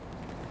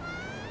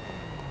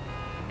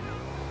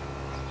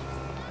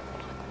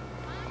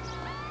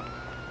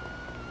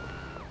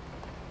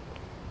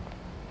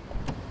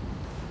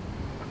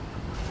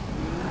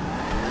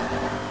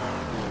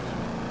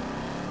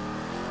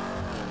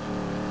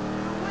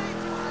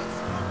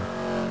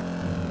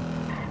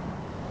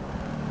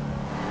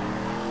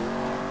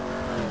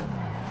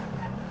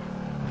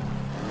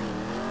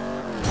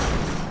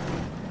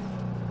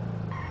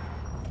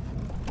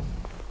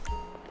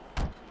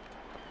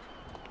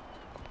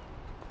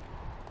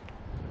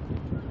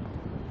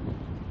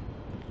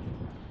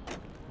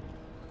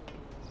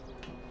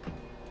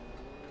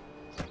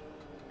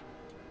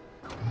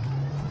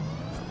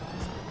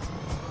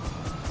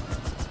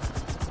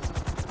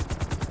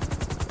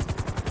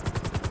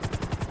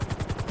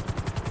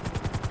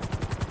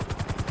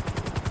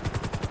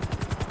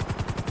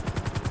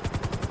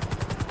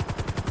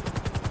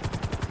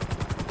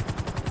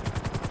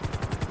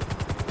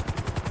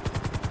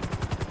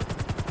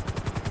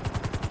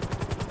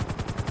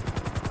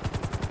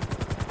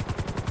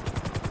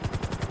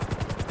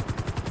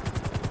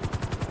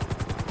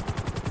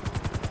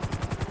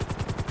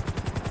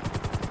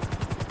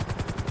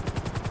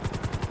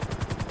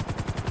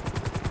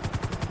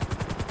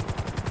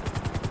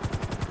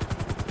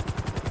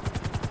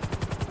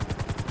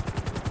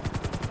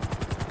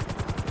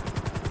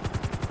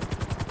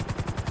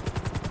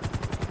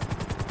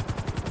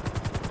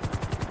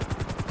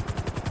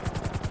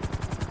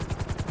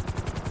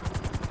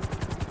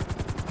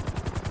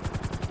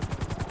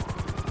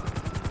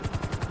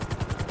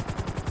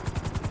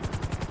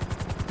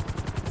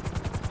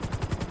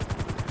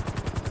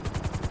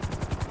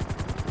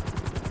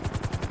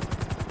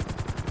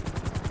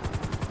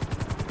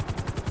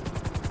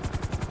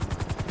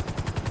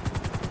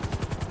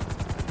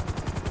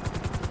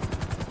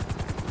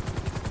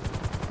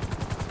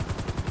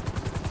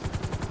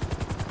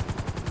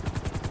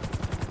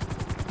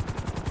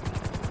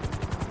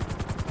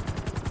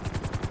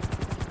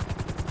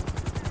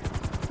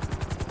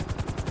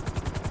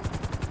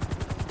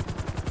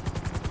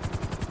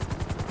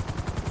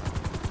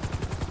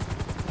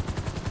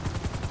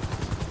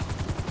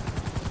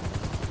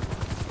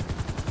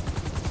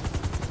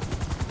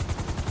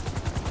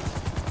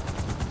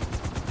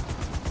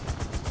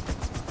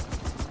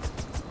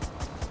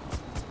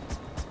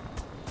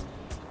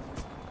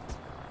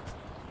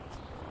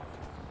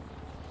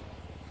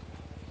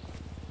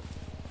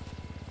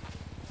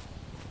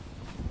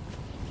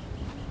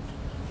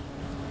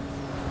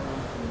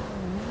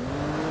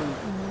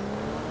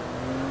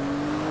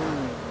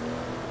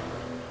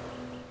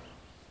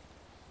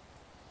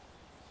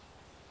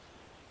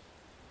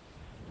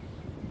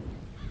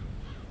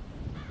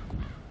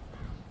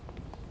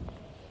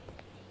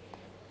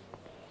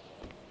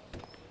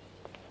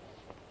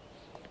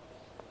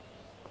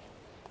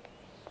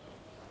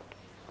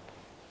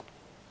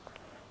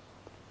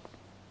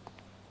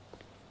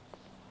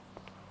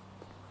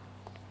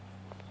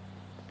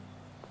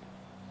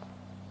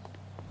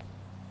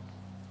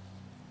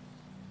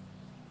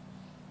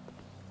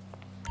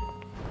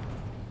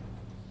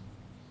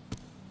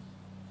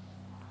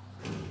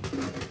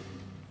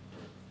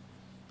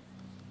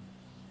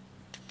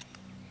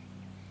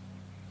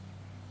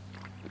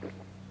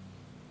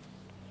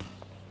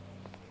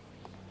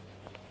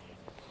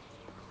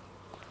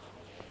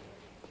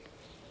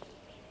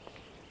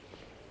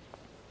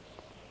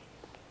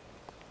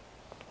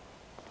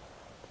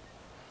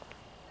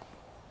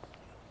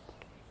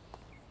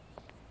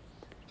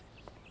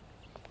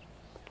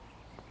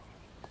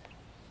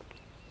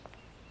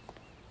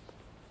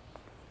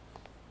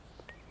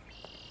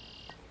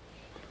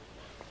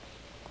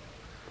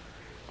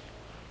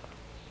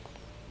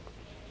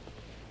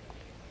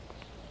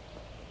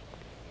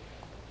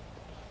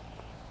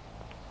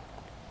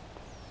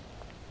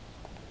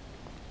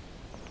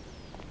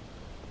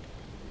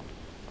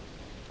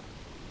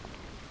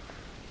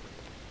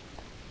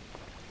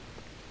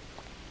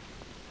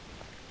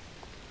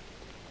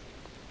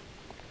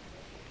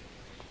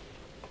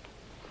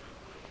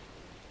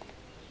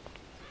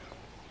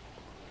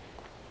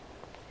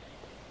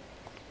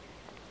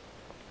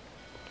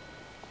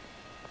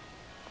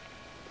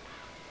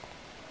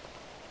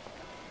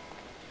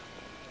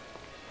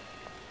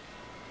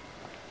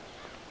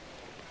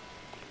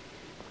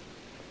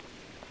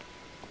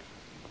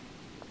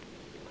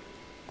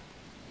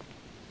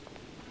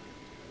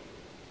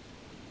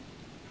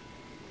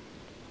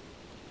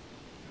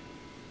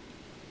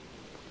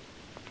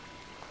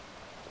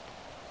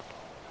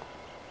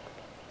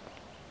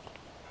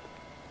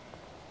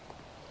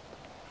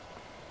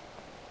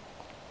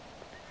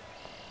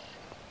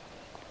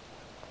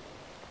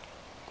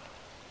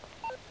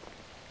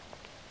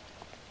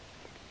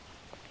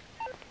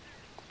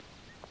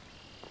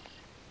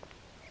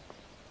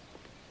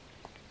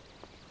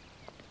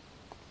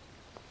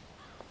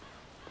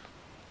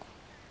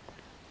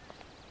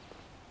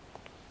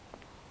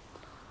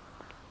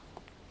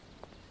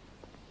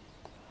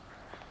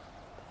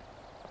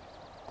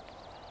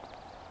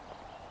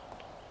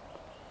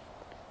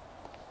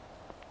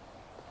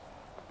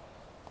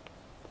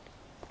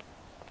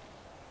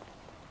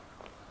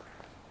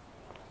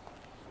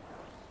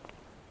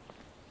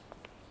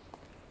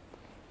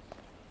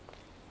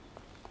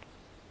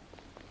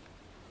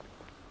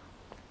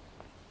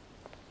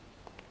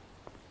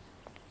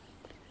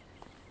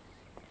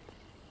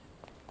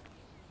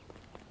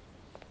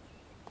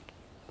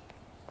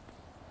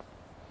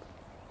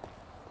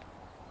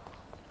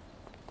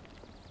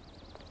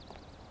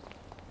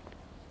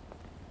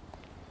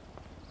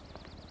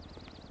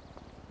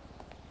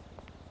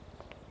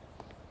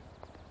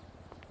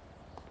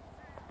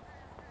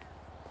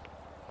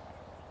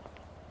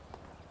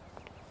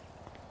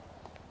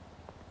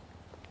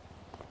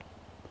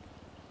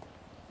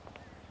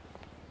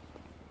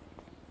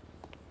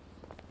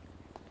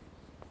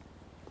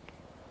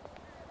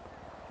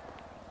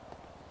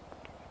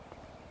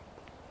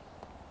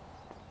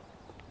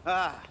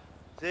 Ah,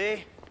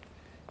 see?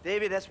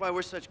 Davey, that's why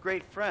we're such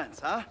great friends,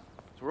 huh?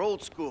 We're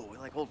old school. We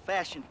like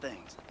old-fashioned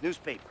things.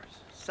 Newspapers,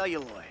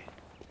 celluloid.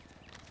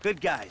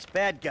 Good guys,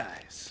 bad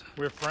guys.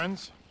 We're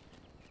friends?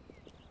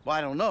 Well,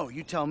 I don't know.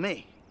 You tell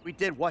me. We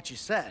did what you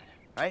said,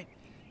 right?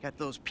 Got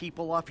those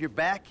people off your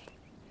back.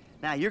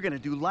 Now you're gonna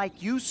do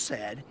like you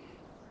said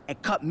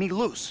and cut me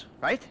loose,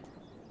 right?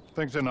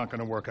 Things are not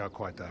gonna work out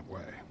quite that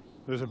way.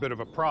 There's a bit of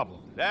a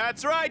problem.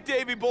 That's right,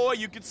 Davey boy.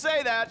 You could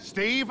say that.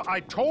 Steve, I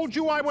told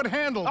you I would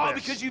handle this. Oh,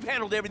 because you've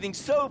handled everything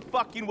so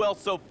fucking well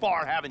so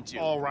far, haven't you?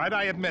 All right,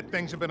 I admit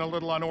things have been a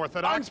little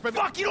unorthodox, but...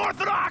 Fucking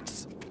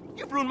orthodox!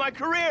 You've ruined my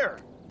career.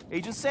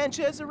 Agent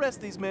Sanchez,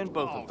 arrest these men,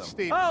 both of them.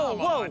 Steve, oh,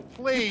 whoa! on,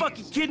 please. You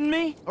fucking kidding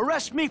me?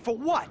 Arrest me for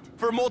what?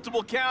 For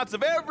multiple counts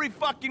of every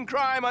fucking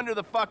crime under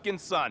the fucking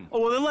sun.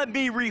 Oh, well, then let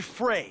me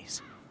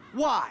rephrase.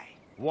 Why?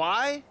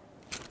 Why?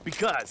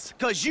 Because.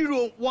 Because you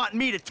don't want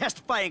me to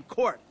testify in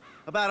court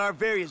about our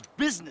various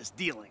business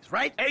dealings,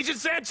 right? Agent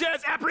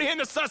Sanchez,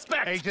 apprehend the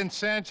suspect! Agent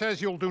Sanchez,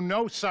 you'll do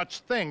no such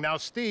thing. Now,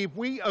 Steve,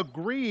 we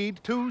agreed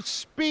to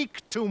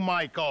speak to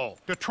Michael,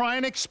 to try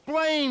and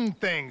explain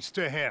things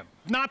to him.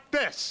 Not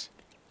this.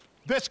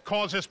 This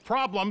causes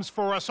problems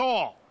for us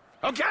all.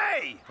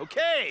 Okay,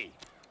 okay.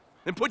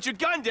 Then put your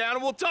gun down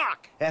and we'll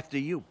talk. After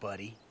you,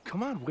 buddy.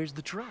 Come on, where's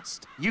the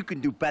trust? You can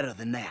do better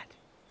than that.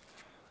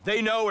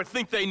 They know or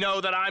think they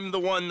know that I'm the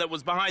one that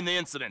was behind the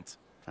incident.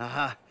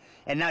 Uh-huh.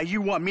 And now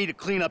you want me to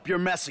clean up your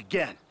mess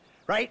again,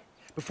 right?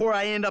 Before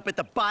I end up at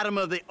the bottom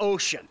of the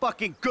ocean.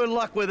 Fucking good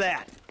luck with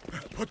that.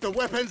 Put the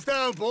weapons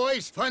down,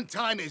 boys. Fun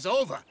time is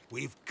over.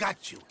 We've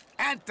got you.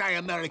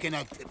 Anti-American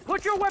activity.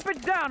 Put your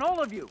weapons down,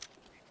 all of you.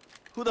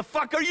 Who the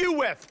fuck are you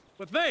with?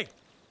 With me.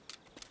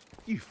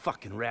 You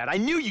fucking rat. I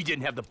knew you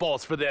didn't have the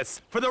balls for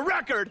this. For the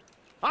record,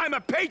 I'm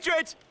a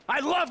patriot. I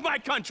love my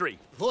country.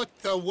 Put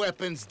the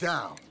weapons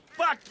down.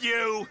 Fuck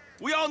you!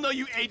 We all know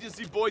you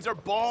agency boys are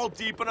ball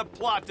deep in a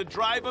plot to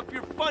drive up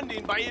your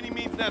funding by any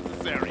means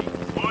necessary.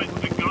 Put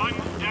the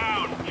guns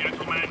down,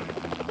 gentlemen.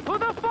 Who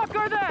the fuck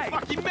are they?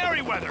 Fucking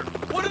Merriweather!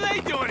 What are they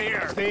doing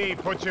here? Steve,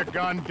 put your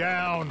gun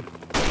down.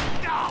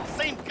 Oh,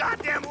 same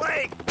goddamn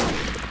leg!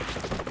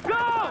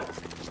 Go!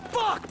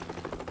 Fuck!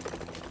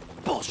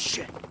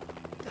 Bullshit!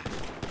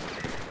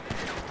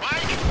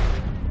 Mike!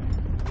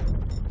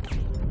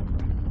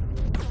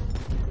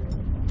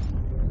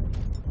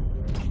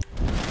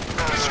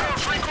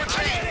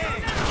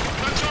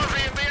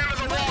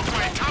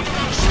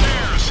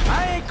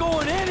 I ain't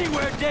going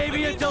anywhere,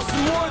 Davey, until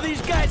some more of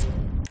these guys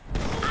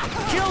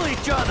kill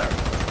each other.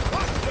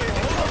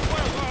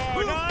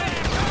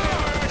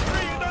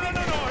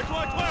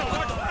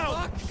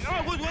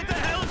 What the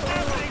hell is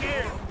happening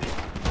here?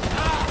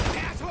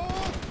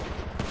 Asshole!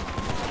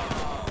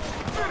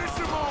 Finish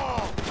them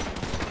all!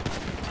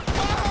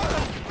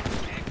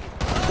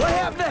 What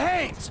happened to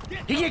Haynes?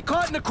 He get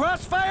caught in the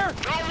crossfire?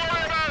 Don't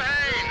worry about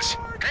Haynes.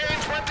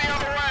 Haynes went the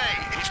other way.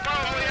 He's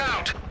probably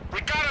out. We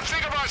gotta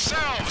think of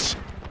ourselves.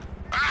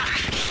 Ah,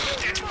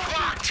 it's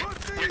blocked.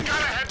 We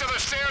gotta head to the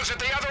stairs at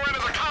the other end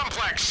of the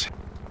complex.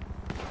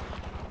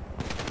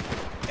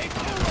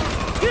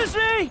 Excuse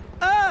me?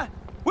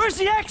 Where's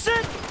the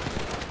exit?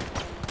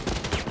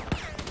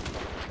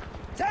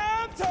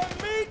 Time to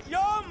meet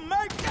your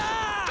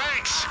maker!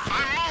 Thanks.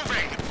 I'm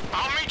moving.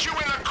 I'll meet you in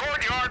the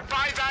courtyard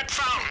by that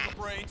fountain.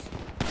 Brains.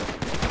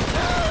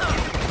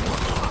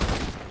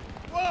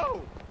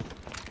 Whoa!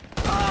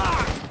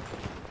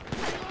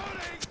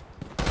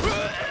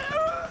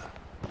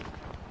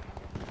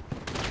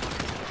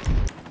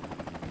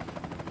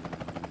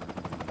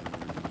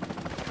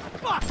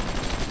 Fuck!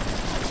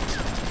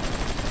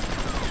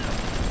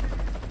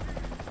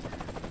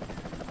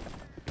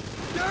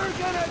 You're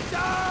gonna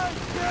die,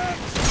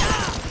 bitch!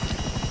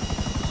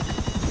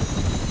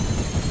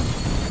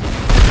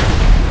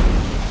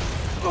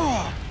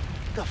 Oh,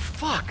 the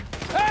fuck?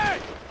 Hey!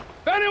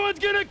 If anyone's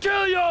gonna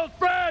kill you, old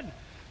friend,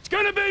 it's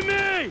gonna be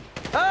me!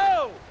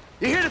 Oh!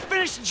 You here to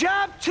finish the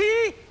job,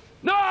 T?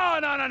 No,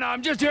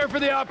 I'm just here for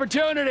the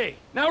opportunity.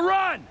 Now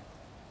run!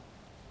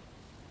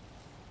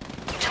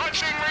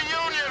 Touching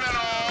reunion and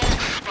all,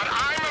 but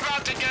I'm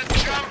about to get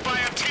jumped by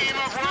a team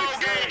of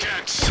rogue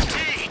agents.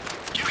 T,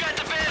 you got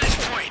the vantage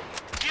point.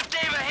 Give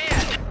Dave a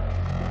hand.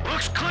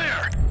 Looks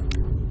clear.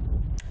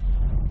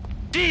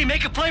 D,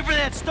 make a play for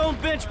that stone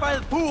bench by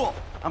the pool.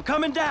 I'm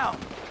coming down.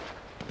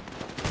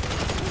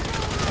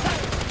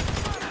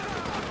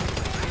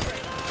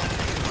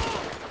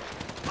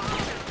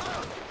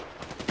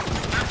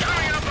 They're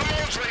coming out the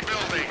Mosley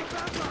building.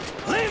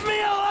 Leave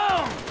me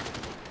alone!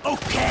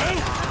 Okay?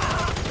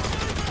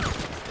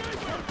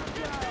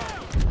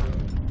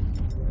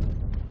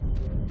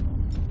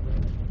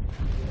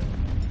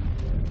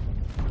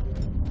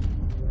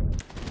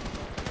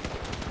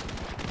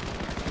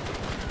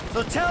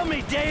 So tell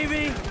me,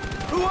 Davey,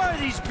 who are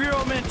these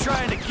Bureau men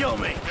trying to kill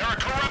me? They're a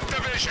corrupt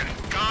division,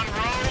 gone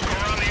rogue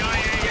or on the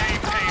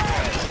IAA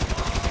payroll.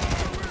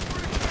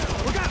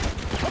 Look out!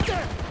 Up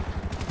there!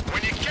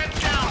 When you get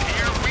down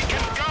here, we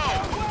can go.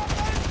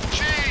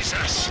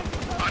 Jesus!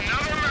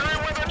 Another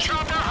Merriweather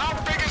chopper? How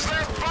big is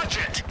their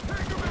budget?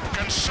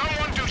 Can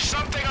someone do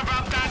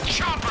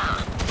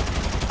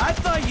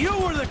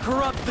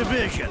corrupt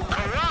division.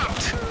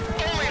 Corrupt?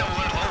 Only a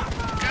little.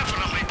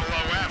 Definitely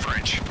below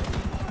average.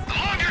 The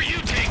longer you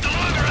take, the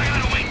longer I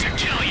gotta wait to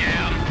kill you.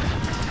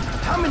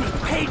 How many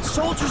paid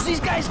soldiers these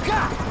guys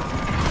got?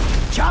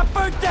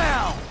 Chopper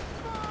down!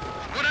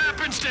 What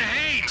happens to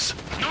Haynes?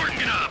 Norton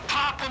gonna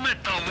pop him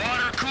at the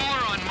water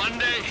cooler on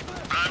Monday?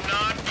 I'm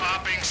not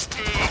popping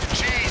Steve.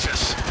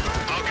 Jesus.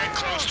 I'll get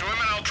close to him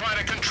and I'll try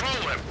to control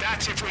him.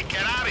 That's if we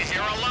get out of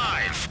here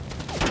alive.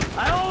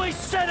 I always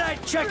said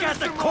I'd check out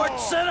the court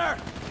center!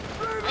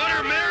 What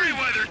are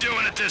Merryweather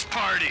doing at this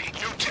party?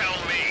 You tell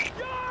me.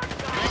 You're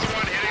the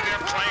one hitting their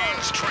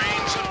planes,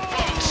 trains, and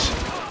boats.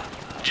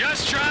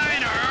 Just trying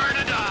to earn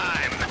a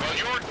dime. Well,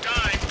 your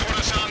dime put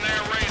us on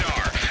their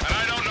radar, and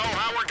I don't know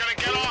how we're gonna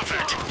get off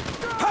it.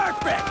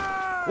 Perfect!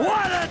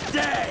 What a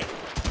day!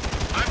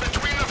 I'm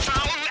between the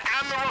fountain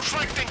and the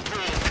reflecting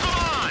pool. Come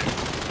on!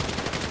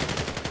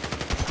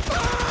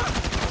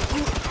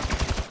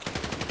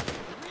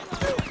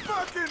 You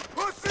fucking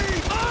pussy!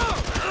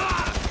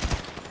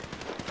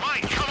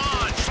 Mike, come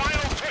on!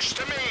 Final push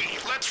to me!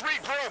 Let's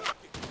regroup!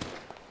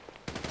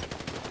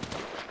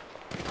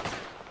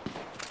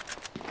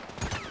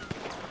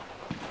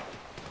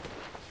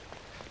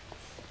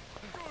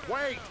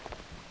 Wait!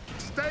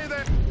 Stay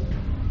there!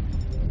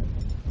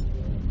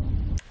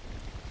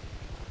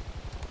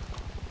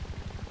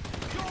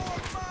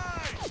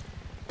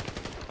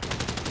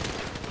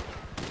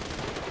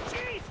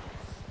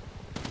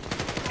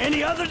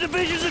 Any other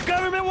divisions of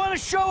government want to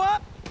show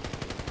up?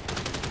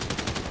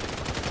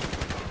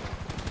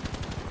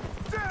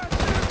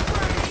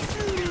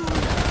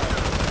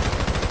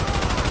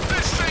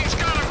 This thing's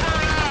gotta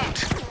burn out!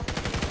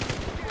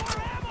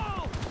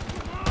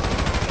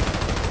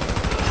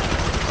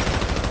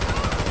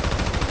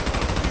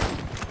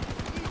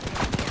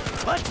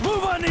 Let's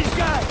move on these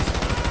guys!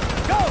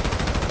 Go!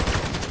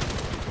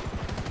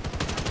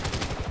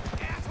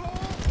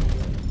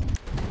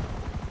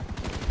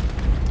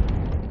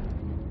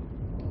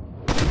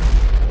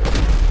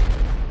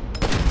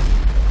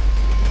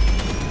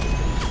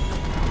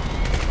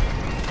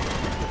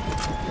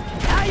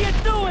 How you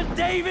doing,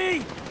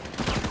 Davey?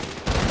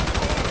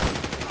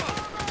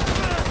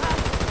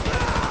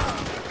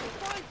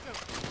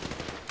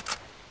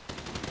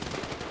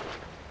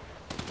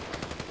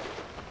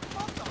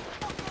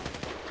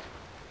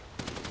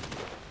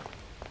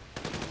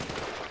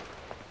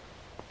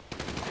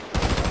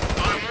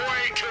 I'm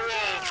way too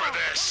old for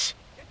this.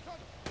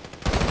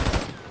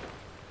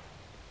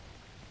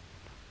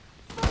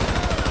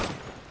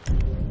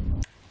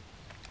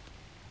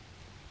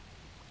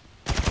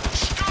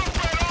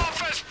 Stupid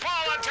office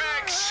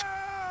politics!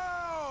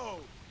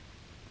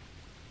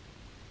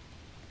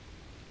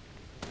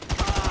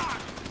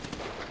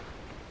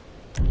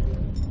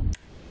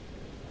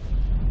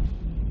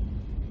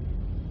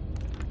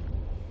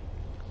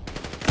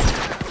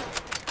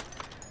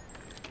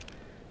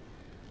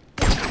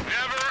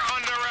 Never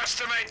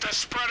underestimate the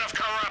spread of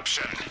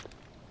corruption.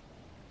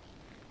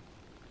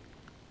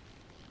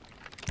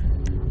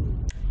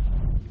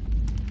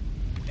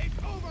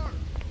 It's over!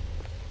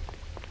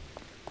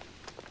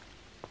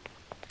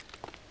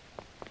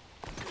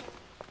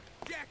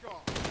 Jack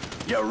off!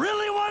 You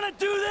really want to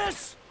do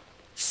this?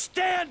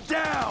 Stand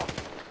down!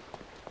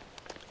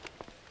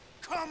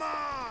 Come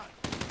on!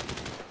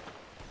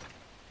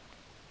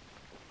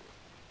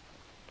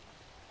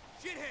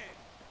 Shithead!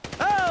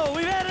 Oh,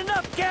 we've had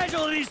enough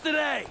casualties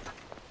today!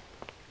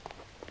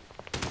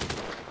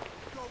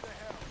 Go to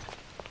hell!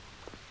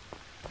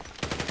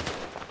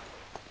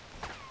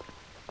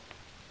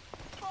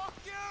 Fuck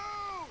you!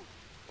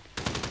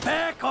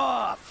 Back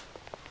off!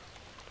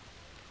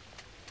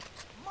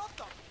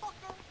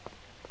 Motherfucker!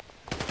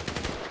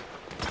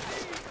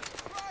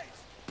 Jesus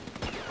Christ!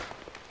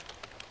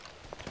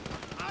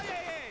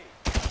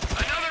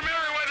 Another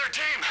Merryweather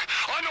team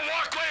on the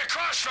walkway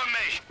across from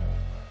me.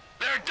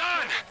 They're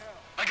done.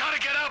 I gotta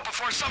get out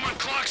before someone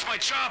clocks my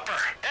chopper.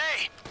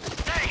 Hey,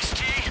 thanks,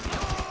 T.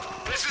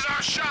 This is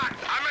our shot.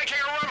 I'm making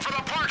a run for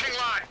the parking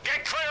lot.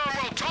 Get clear and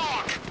we'll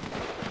talk.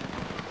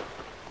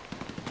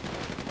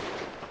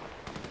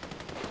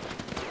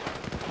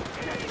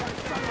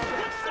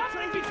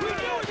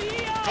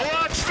 The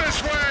lot's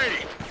this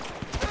way.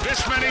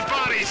 This many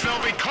bodies,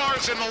 there'll be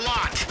cars in the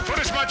lot. Put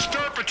as much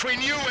dirt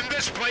between you and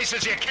this place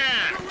as you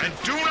can. And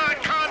do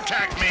not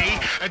contact me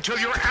until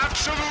you're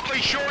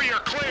absolutely sure you're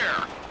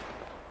clear.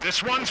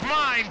 This one's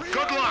mine.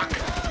 Good luck.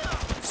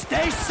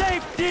 Stay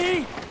safe,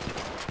 D!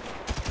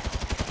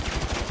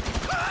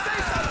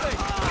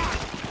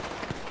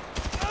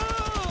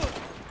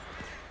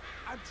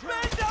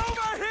 Bend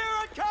over! Here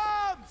it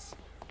comes!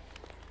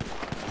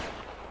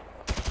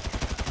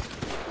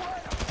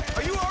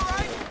 Are you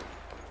alright?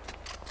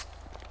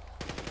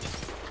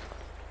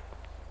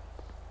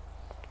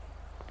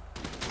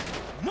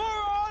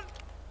 Moron!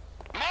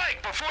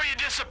 Mike, before you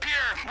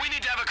disappear, we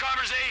need to have a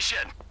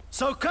conversation.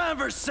 So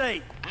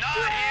conversate! Not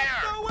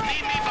here.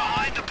 Meet me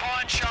behind the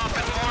pawn shop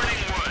in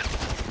Morningwood.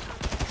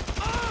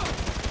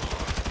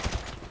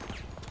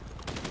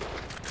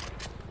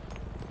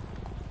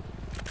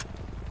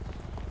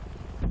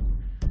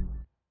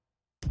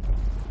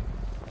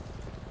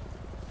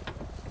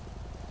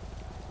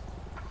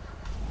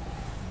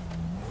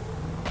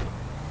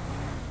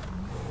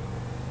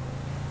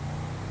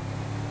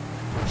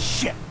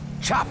 Shit!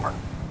 Chopper!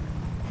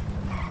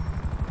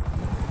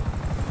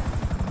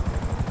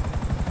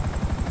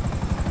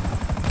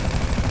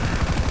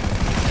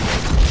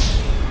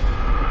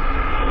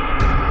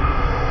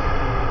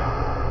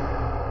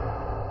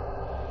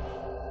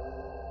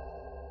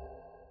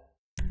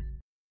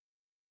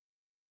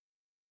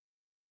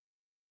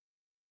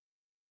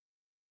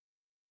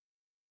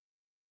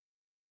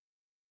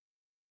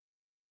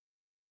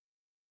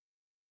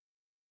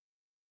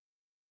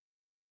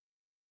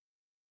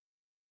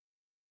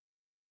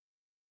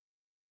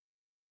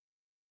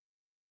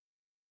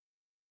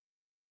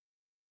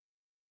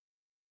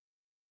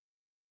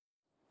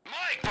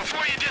 Mike,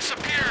 before you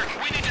disappear,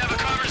 we need to have a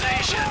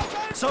conversation.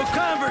 So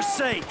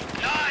conversate.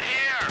 Not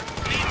here.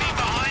 Meet me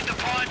behind the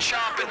pawn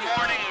shop in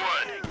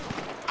Morningwood.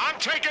 I'm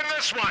taking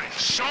this one.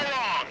 So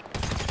long.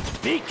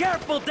 Be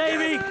careful,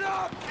 Davey. Give it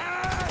up,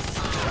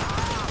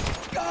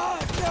 ass!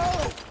 God,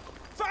 no!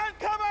 Find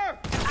cover!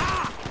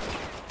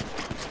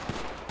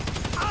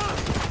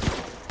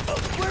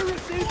 Where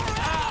is he?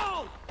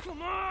 Ow!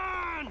 Come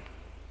on!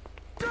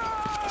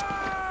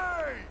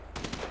 Die!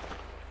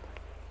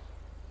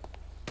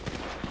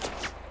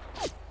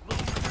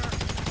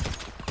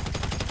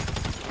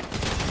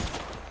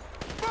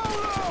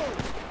 Bolo!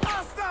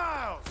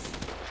 Hostiles!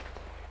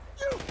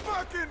 You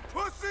fucking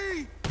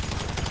pussy!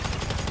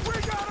 We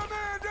got a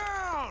man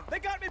down! They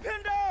got me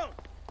pinned down!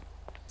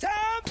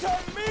 Time to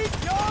meet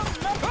your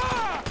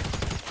lover!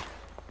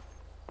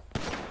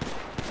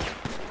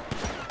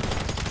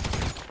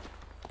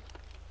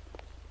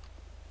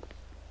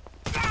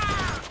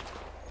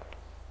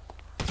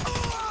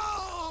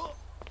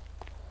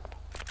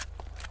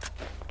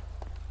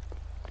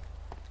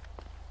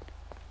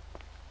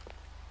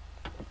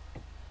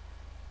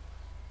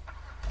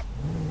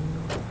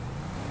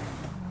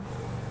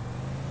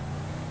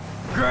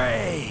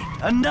 Great!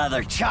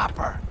 Another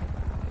chopper!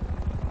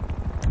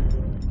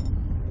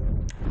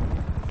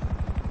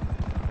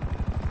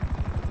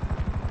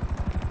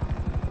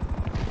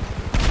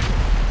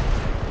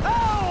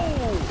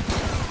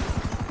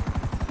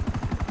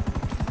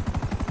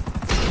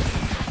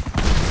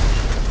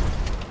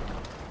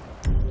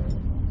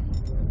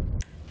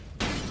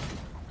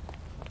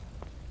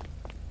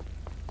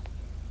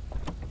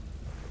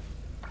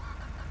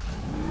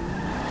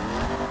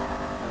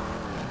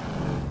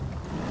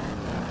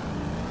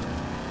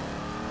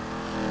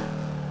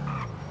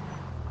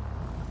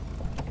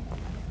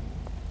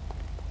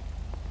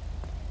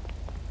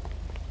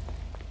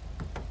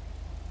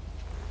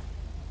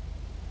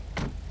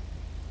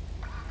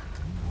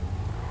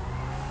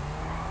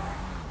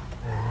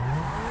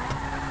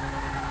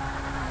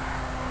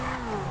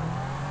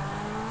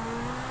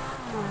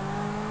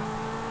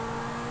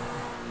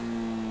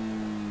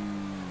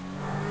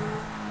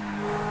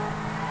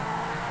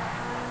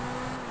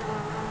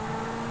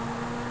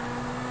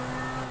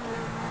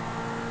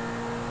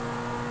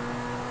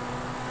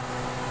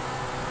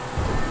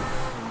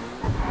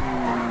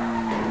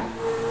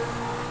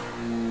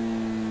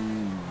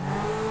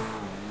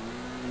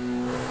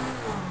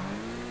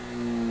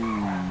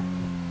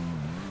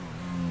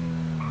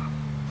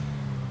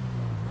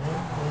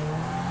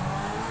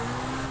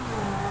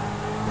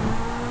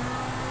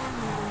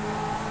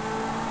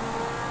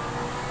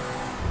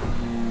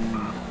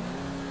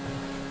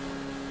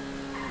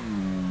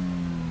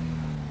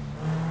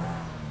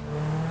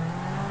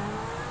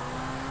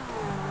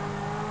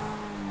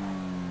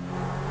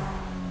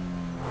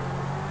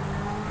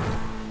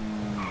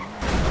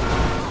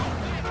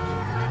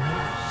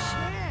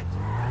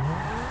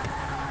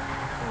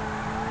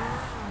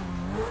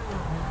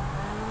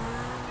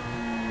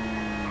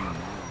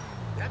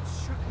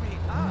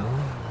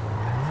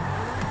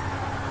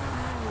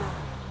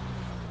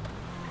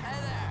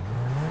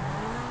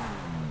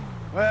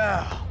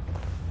 Well,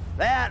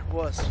 that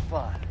was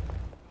fun.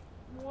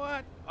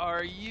 What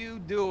are you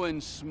doing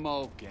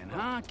smoking,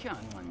 huh? Come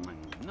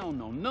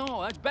on,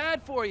 no. That's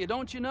bad for you,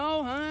 don't you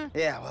know, huh?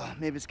 Yeah, well,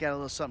 maybe it's got a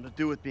little something to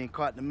do with being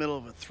caught in the middle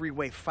of a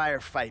three-way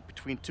firefight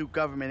between two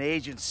government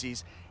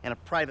agencies and a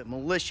private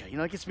militia. You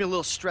know, it gets me a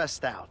little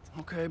stressed out.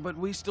 Okay, but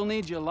we still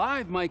need you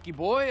alive, Mikey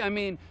boy. I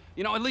mean,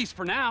 you know, at least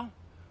for now.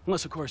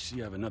 Unless, of course,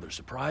 you have another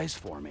surprise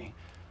for me.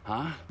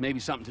 Huh? Maybe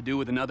something to do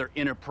with another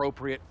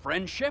inappropriate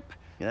friendship?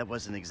 Yeah, that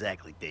wasn't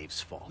exactly Dave's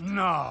fault.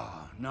 No.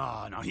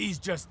 He's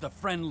just the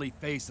friendly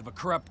face of a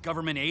corrupt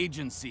government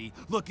agency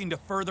looking to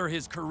further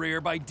his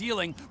career by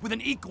dealing with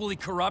an equally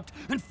corrupt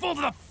and full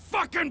to the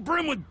fucking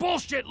brim with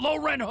bullshit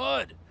low-rent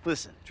hood.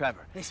 Listen,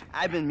 Trevor,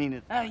 I've been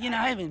meaning... I've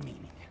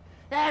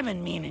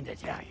been meaning to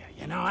tell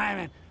you,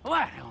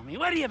 What, homie?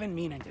 What have you been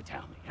meaning to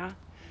tell me, huh?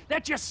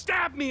 That you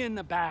stabbed me in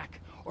the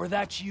back, or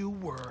that you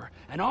were,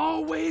 and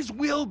always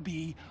will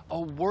be,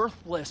 a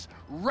worthless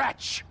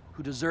wretch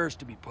who deserves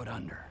to be put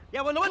under.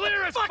 Yeah, well, what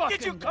the fuck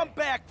did you come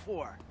back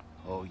for?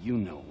 Oh, you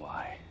know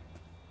why.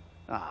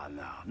 Ah,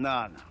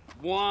 no.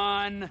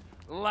 One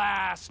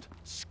last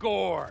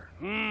score.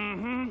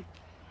 Mm-hmm.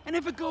 And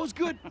if it goes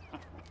good,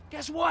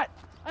 guess what?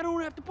 I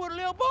don't have to put a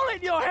little bullet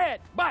in your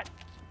head. But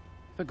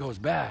if it goes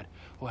bad,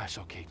 well, that's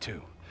okay,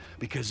 too.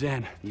 Because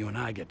then you and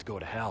I get to go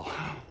to hell.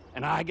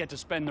 And I get to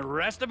spend the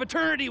rest of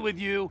eternity with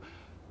you,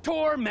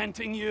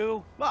 tormenting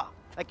you. Well,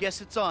 I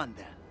guess it's on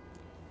then.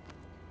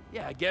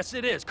 Yeah, I guess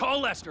it is.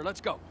 Call Lester,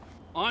 let's go.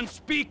 On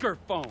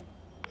speakerphone.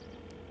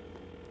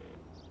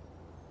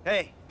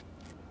 Hey,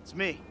 it's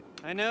me.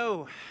 I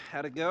know.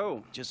 How'd it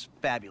go? Just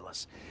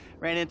fabulous.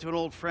 Ran into an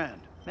old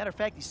friend. Matter of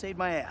fact, he saved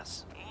my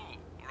ass. Oh,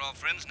 we're all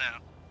friends now.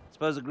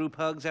 Suppose a group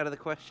hug's out of the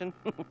question?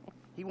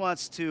 He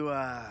wants to,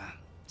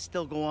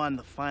 still go on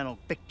the final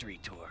victory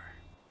tour.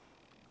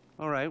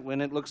 All right,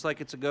 when it looks like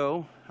it's a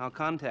go, I'll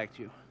contact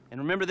you. And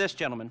remember this,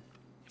 gentlemen.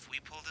 If we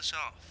pull this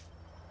off,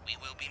 we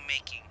will be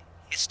making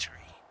history.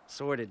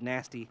 Sordid,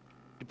 nasty,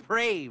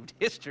 depraved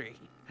history.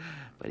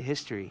 But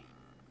history,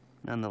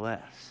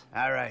 nonetheless.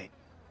 All right.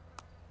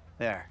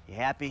 There, you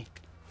happy?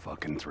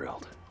 Fucking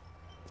thrilled.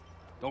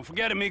 Don't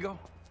forget, amigo.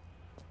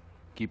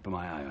 Keeping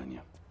my eye on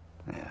you.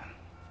 Yeah.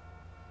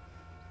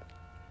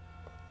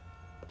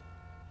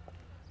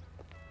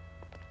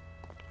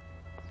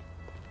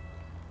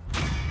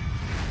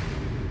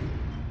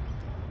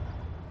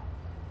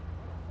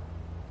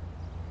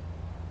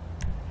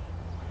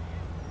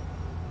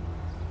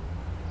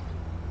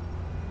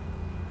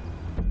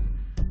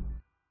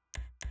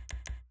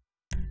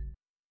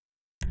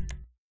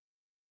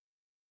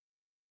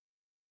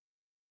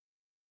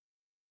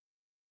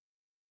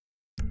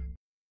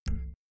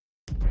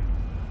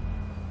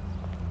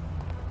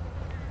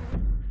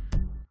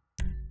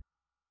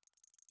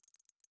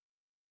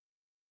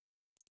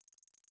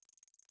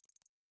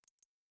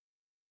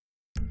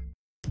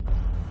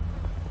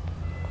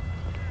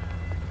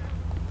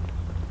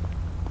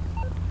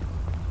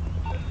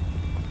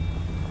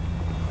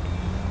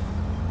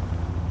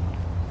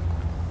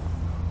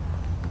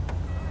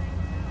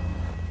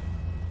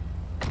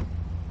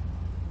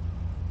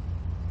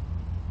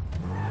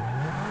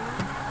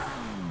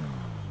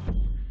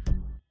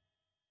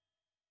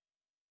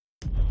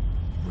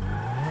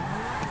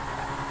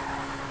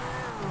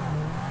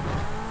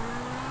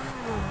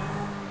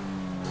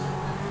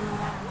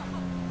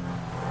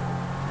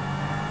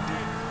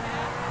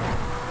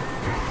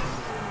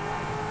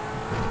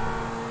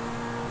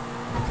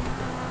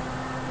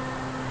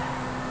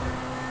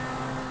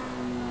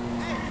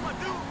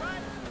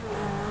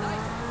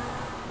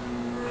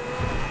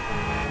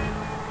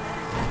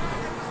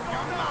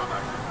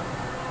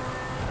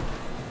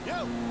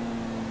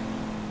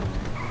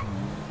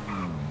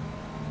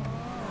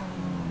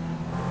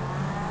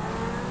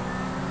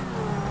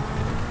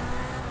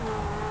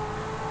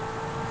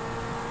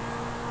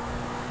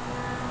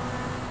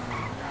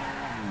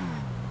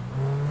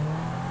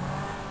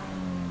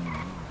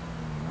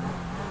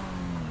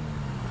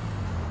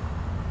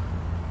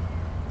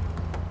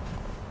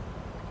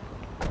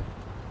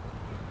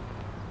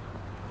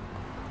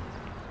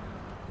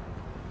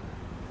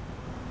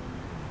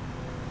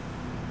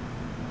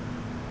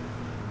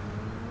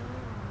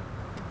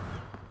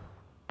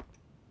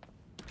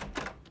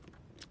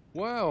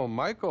 Well,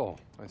 Michael,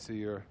 I see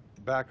you're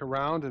back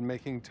around and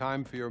making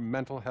time for your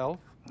mental health.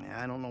 Yeah,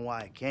 I don't know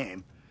why I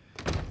came.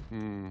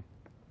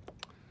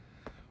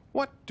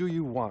 What do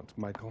you want,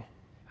 Michael?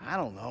 I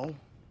don't know.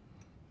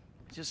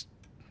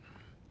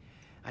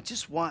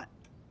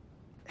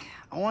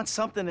 I want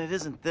something that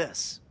isn't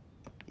this.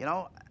 You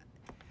know?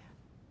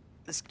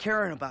 This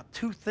caring about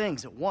two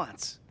things at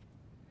once.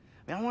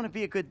 I mean, I want to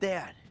be a good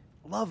dad,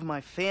 love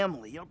my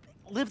family, you know,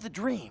 live the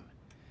dream.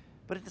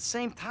 But at the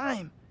same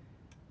time,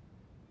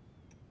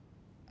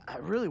 I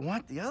really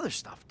want the other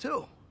stuff,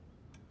 too.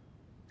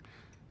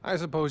 I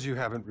suppose you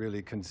haven't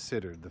really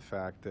considered the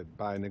fact that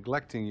by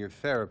neglecting your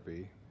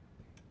therapy,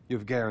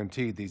 you've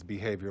guaranteed these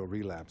behavioral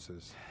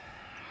relapses.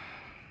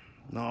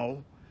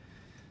 No,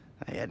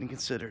 I hadn't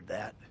considered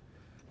that.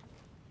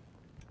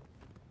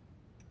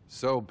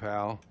 So,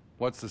 pal,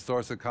 what's the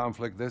source of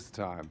conflict this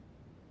time?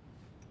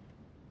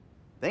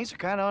 Things are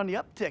kind of on the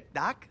uptick,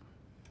 Doc.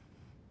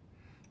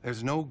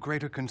 There's no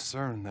greater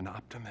concern than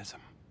optimism.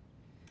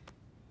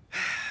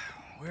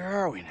 Where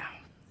are we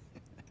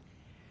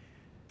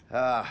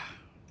now?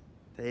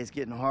 Today's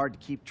getting hard to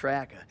keep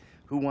track of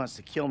who wants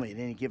to kill me at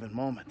any given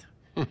moment.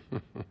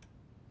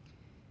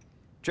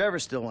 Trevor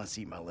still wants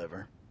to eat my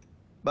liver,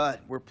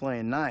 but we're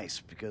playing nice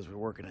because we're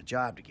working a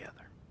job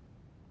together.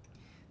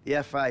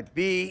 The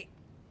FIB,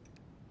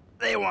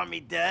 they want me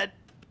dead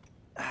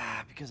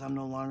because I'm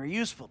no longer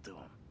useful to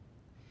them.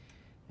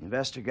 The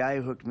investor guy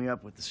who hooked me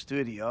up with the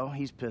studio,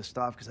 he's pissed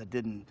off because I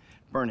didn't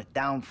burn it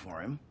down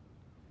for him.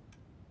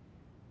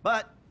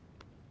 But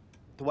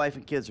the wife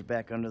and kids are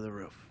back under the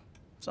roof.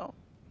 So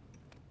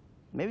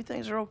maybe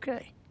things are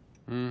okay.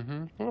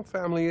 Well,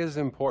 family is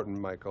important,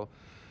 Michael.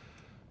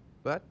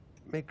 But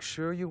make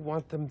sure you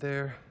want them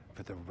there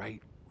for the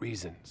right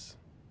reasons.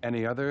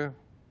 Any other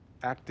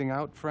acting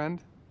out, friend?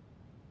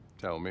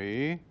 Tell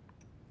me.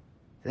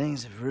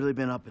 Things have really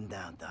been up and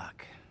down,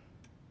 Doc.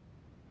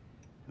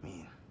 I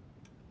mean,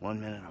 one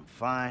minute I'm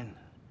fine,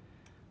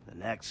 the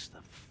next,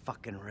 the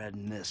fucking red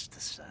mist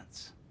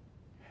descends.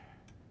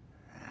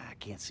 I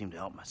can't seem to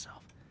help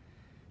myself.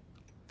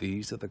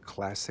 These are the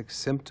classic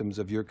symptoms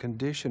of your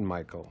condition,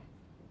 Michael.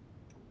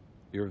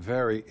 You're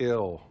very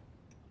ill.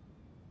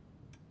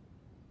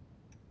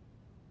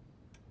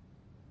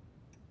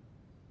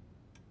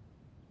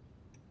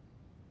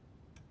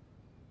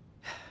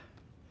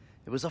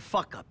 It was a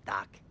fuck-up,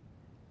 Doc.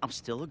 I'm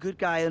still a good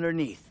guy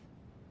underneath.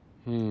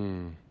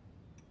 Anything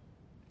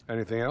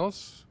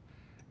else?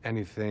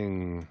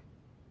 Anything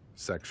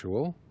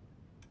sexual?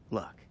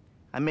 Look,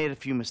 I made a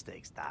few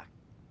mistakes, Doc.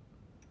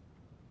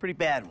 Pretty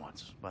bad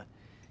ones, but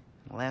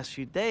in the last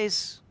few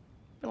days,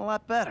 been a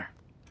lot better.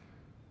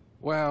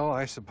 Well,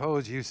 I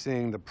suppose you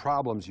seeing the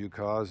problems you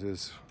cause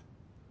is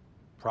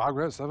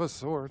progress of a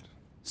sort.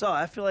 So,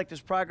 I feel like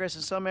there's progress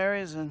in some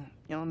areas and,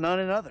 you know, none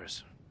in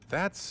others.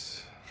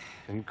 That's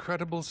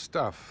incredible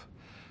stuff.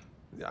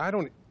 I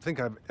don't think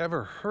I've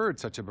ever heard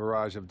such a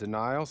barrage of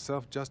denial,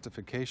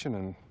 self-justification,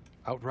 and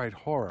outright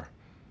horror.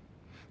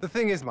 The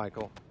thing is,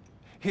 Michael,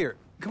 here,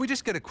 can we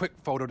just get a quick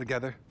photo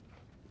together?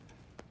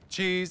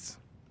 Cheese.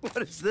 What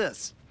is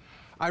this?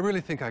 I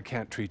really think I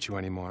can't treat you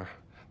anymore.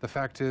 The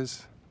fact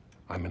is,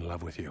 I'm in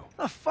love with you.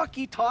 The fuck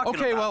you talking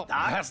okay, about, well,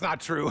 Doc? that's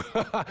not true.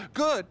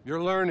 Good,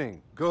 you're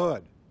learning.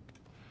 Good.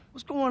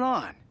 What's going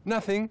on?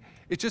 Nothing.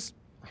 It's just,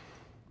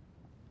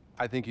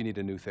 I think you need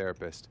a new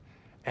therapist.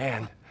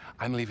 And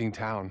I'm leaving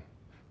town.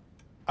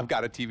 I've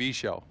got a TV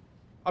show.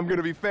 I'm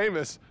gonna be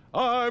famous.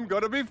 I'm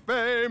gonna be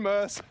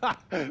famous.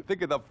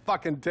 Think of the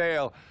fucking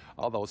tale.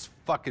 All those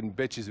fucking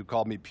bitches who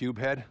called me pube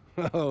head.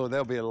 Oh,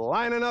 they'll be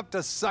lining up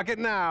to suck it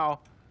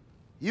now.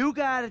 You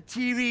got a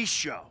TV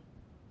show.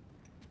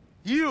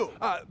 You!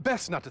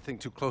 Best not to think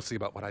too closely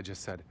about what I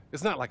just said.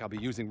 It's not like I'll be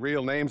using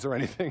real names or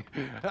anything.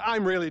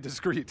 I'm really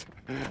discreet.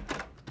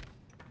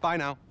 Bye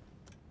now.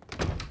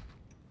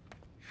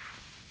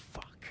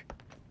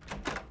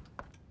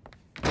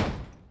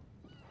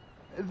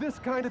 This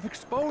kind of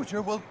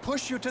exposure will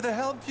push you to the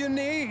help you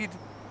need.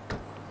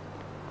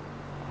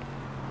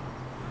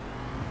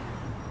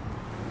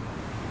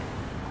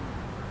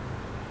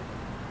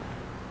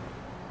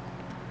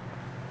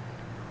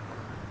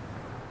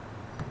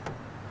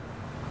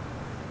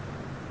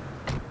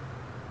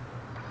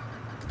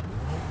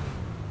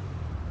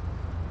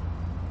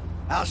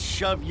 I'll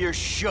shove your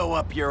show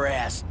up your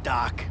ass,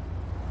 Doc.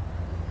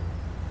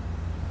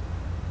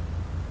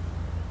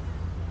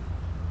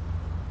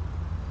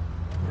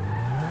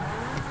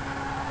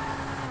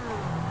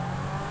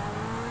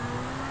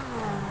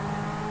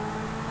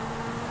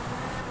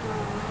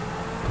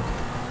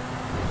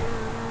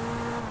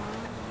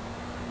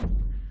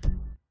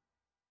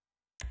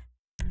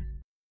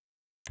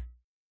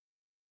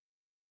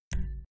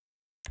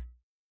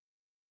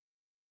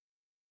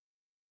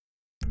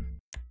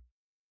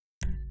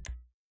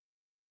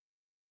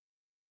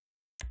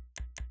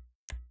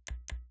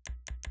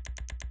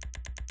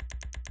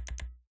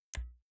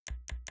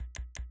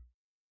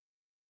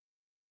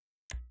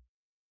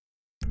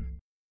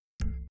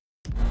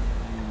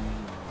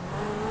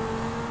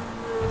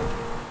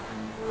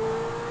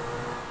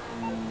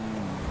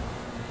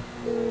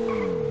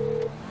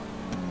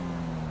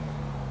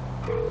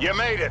 You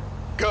made it.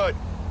 Good.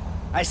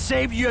 I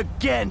saved you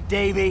again,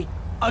 Davey.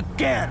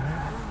 Again.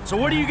 So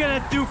what are you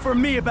gonna do for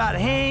me about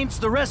Haynes,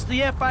 the rest of the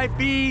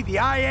FIB, the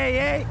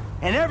IAA,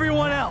 and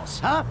everyone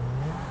else, huh?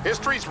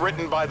 History's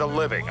written by the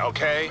living,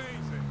 okay?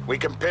 We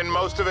can pin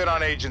most of it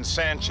on Agent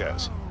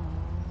Sanchez.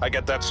 I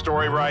get that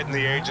story right and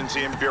the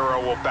agency and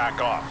Bureau will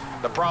back off.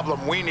 The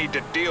problem we need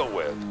to deal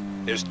with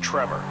is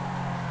Trevor.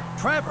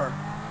 Trevor?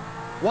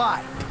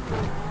 Why?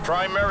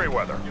 Try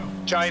Merriweather,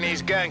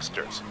 Chinese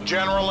gangsters,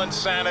 general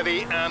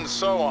insanity, and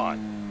so on.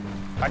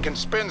 I can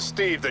spin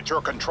Steve that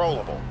you're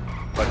controllable,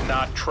 but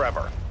not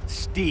Trevor.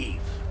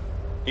 Steve?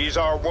 He's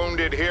our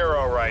wounded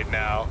hero right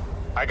now.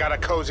 I gotta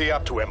cozy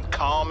up to him,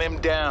 calm him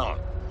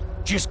down.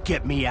 Just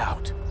get me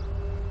out.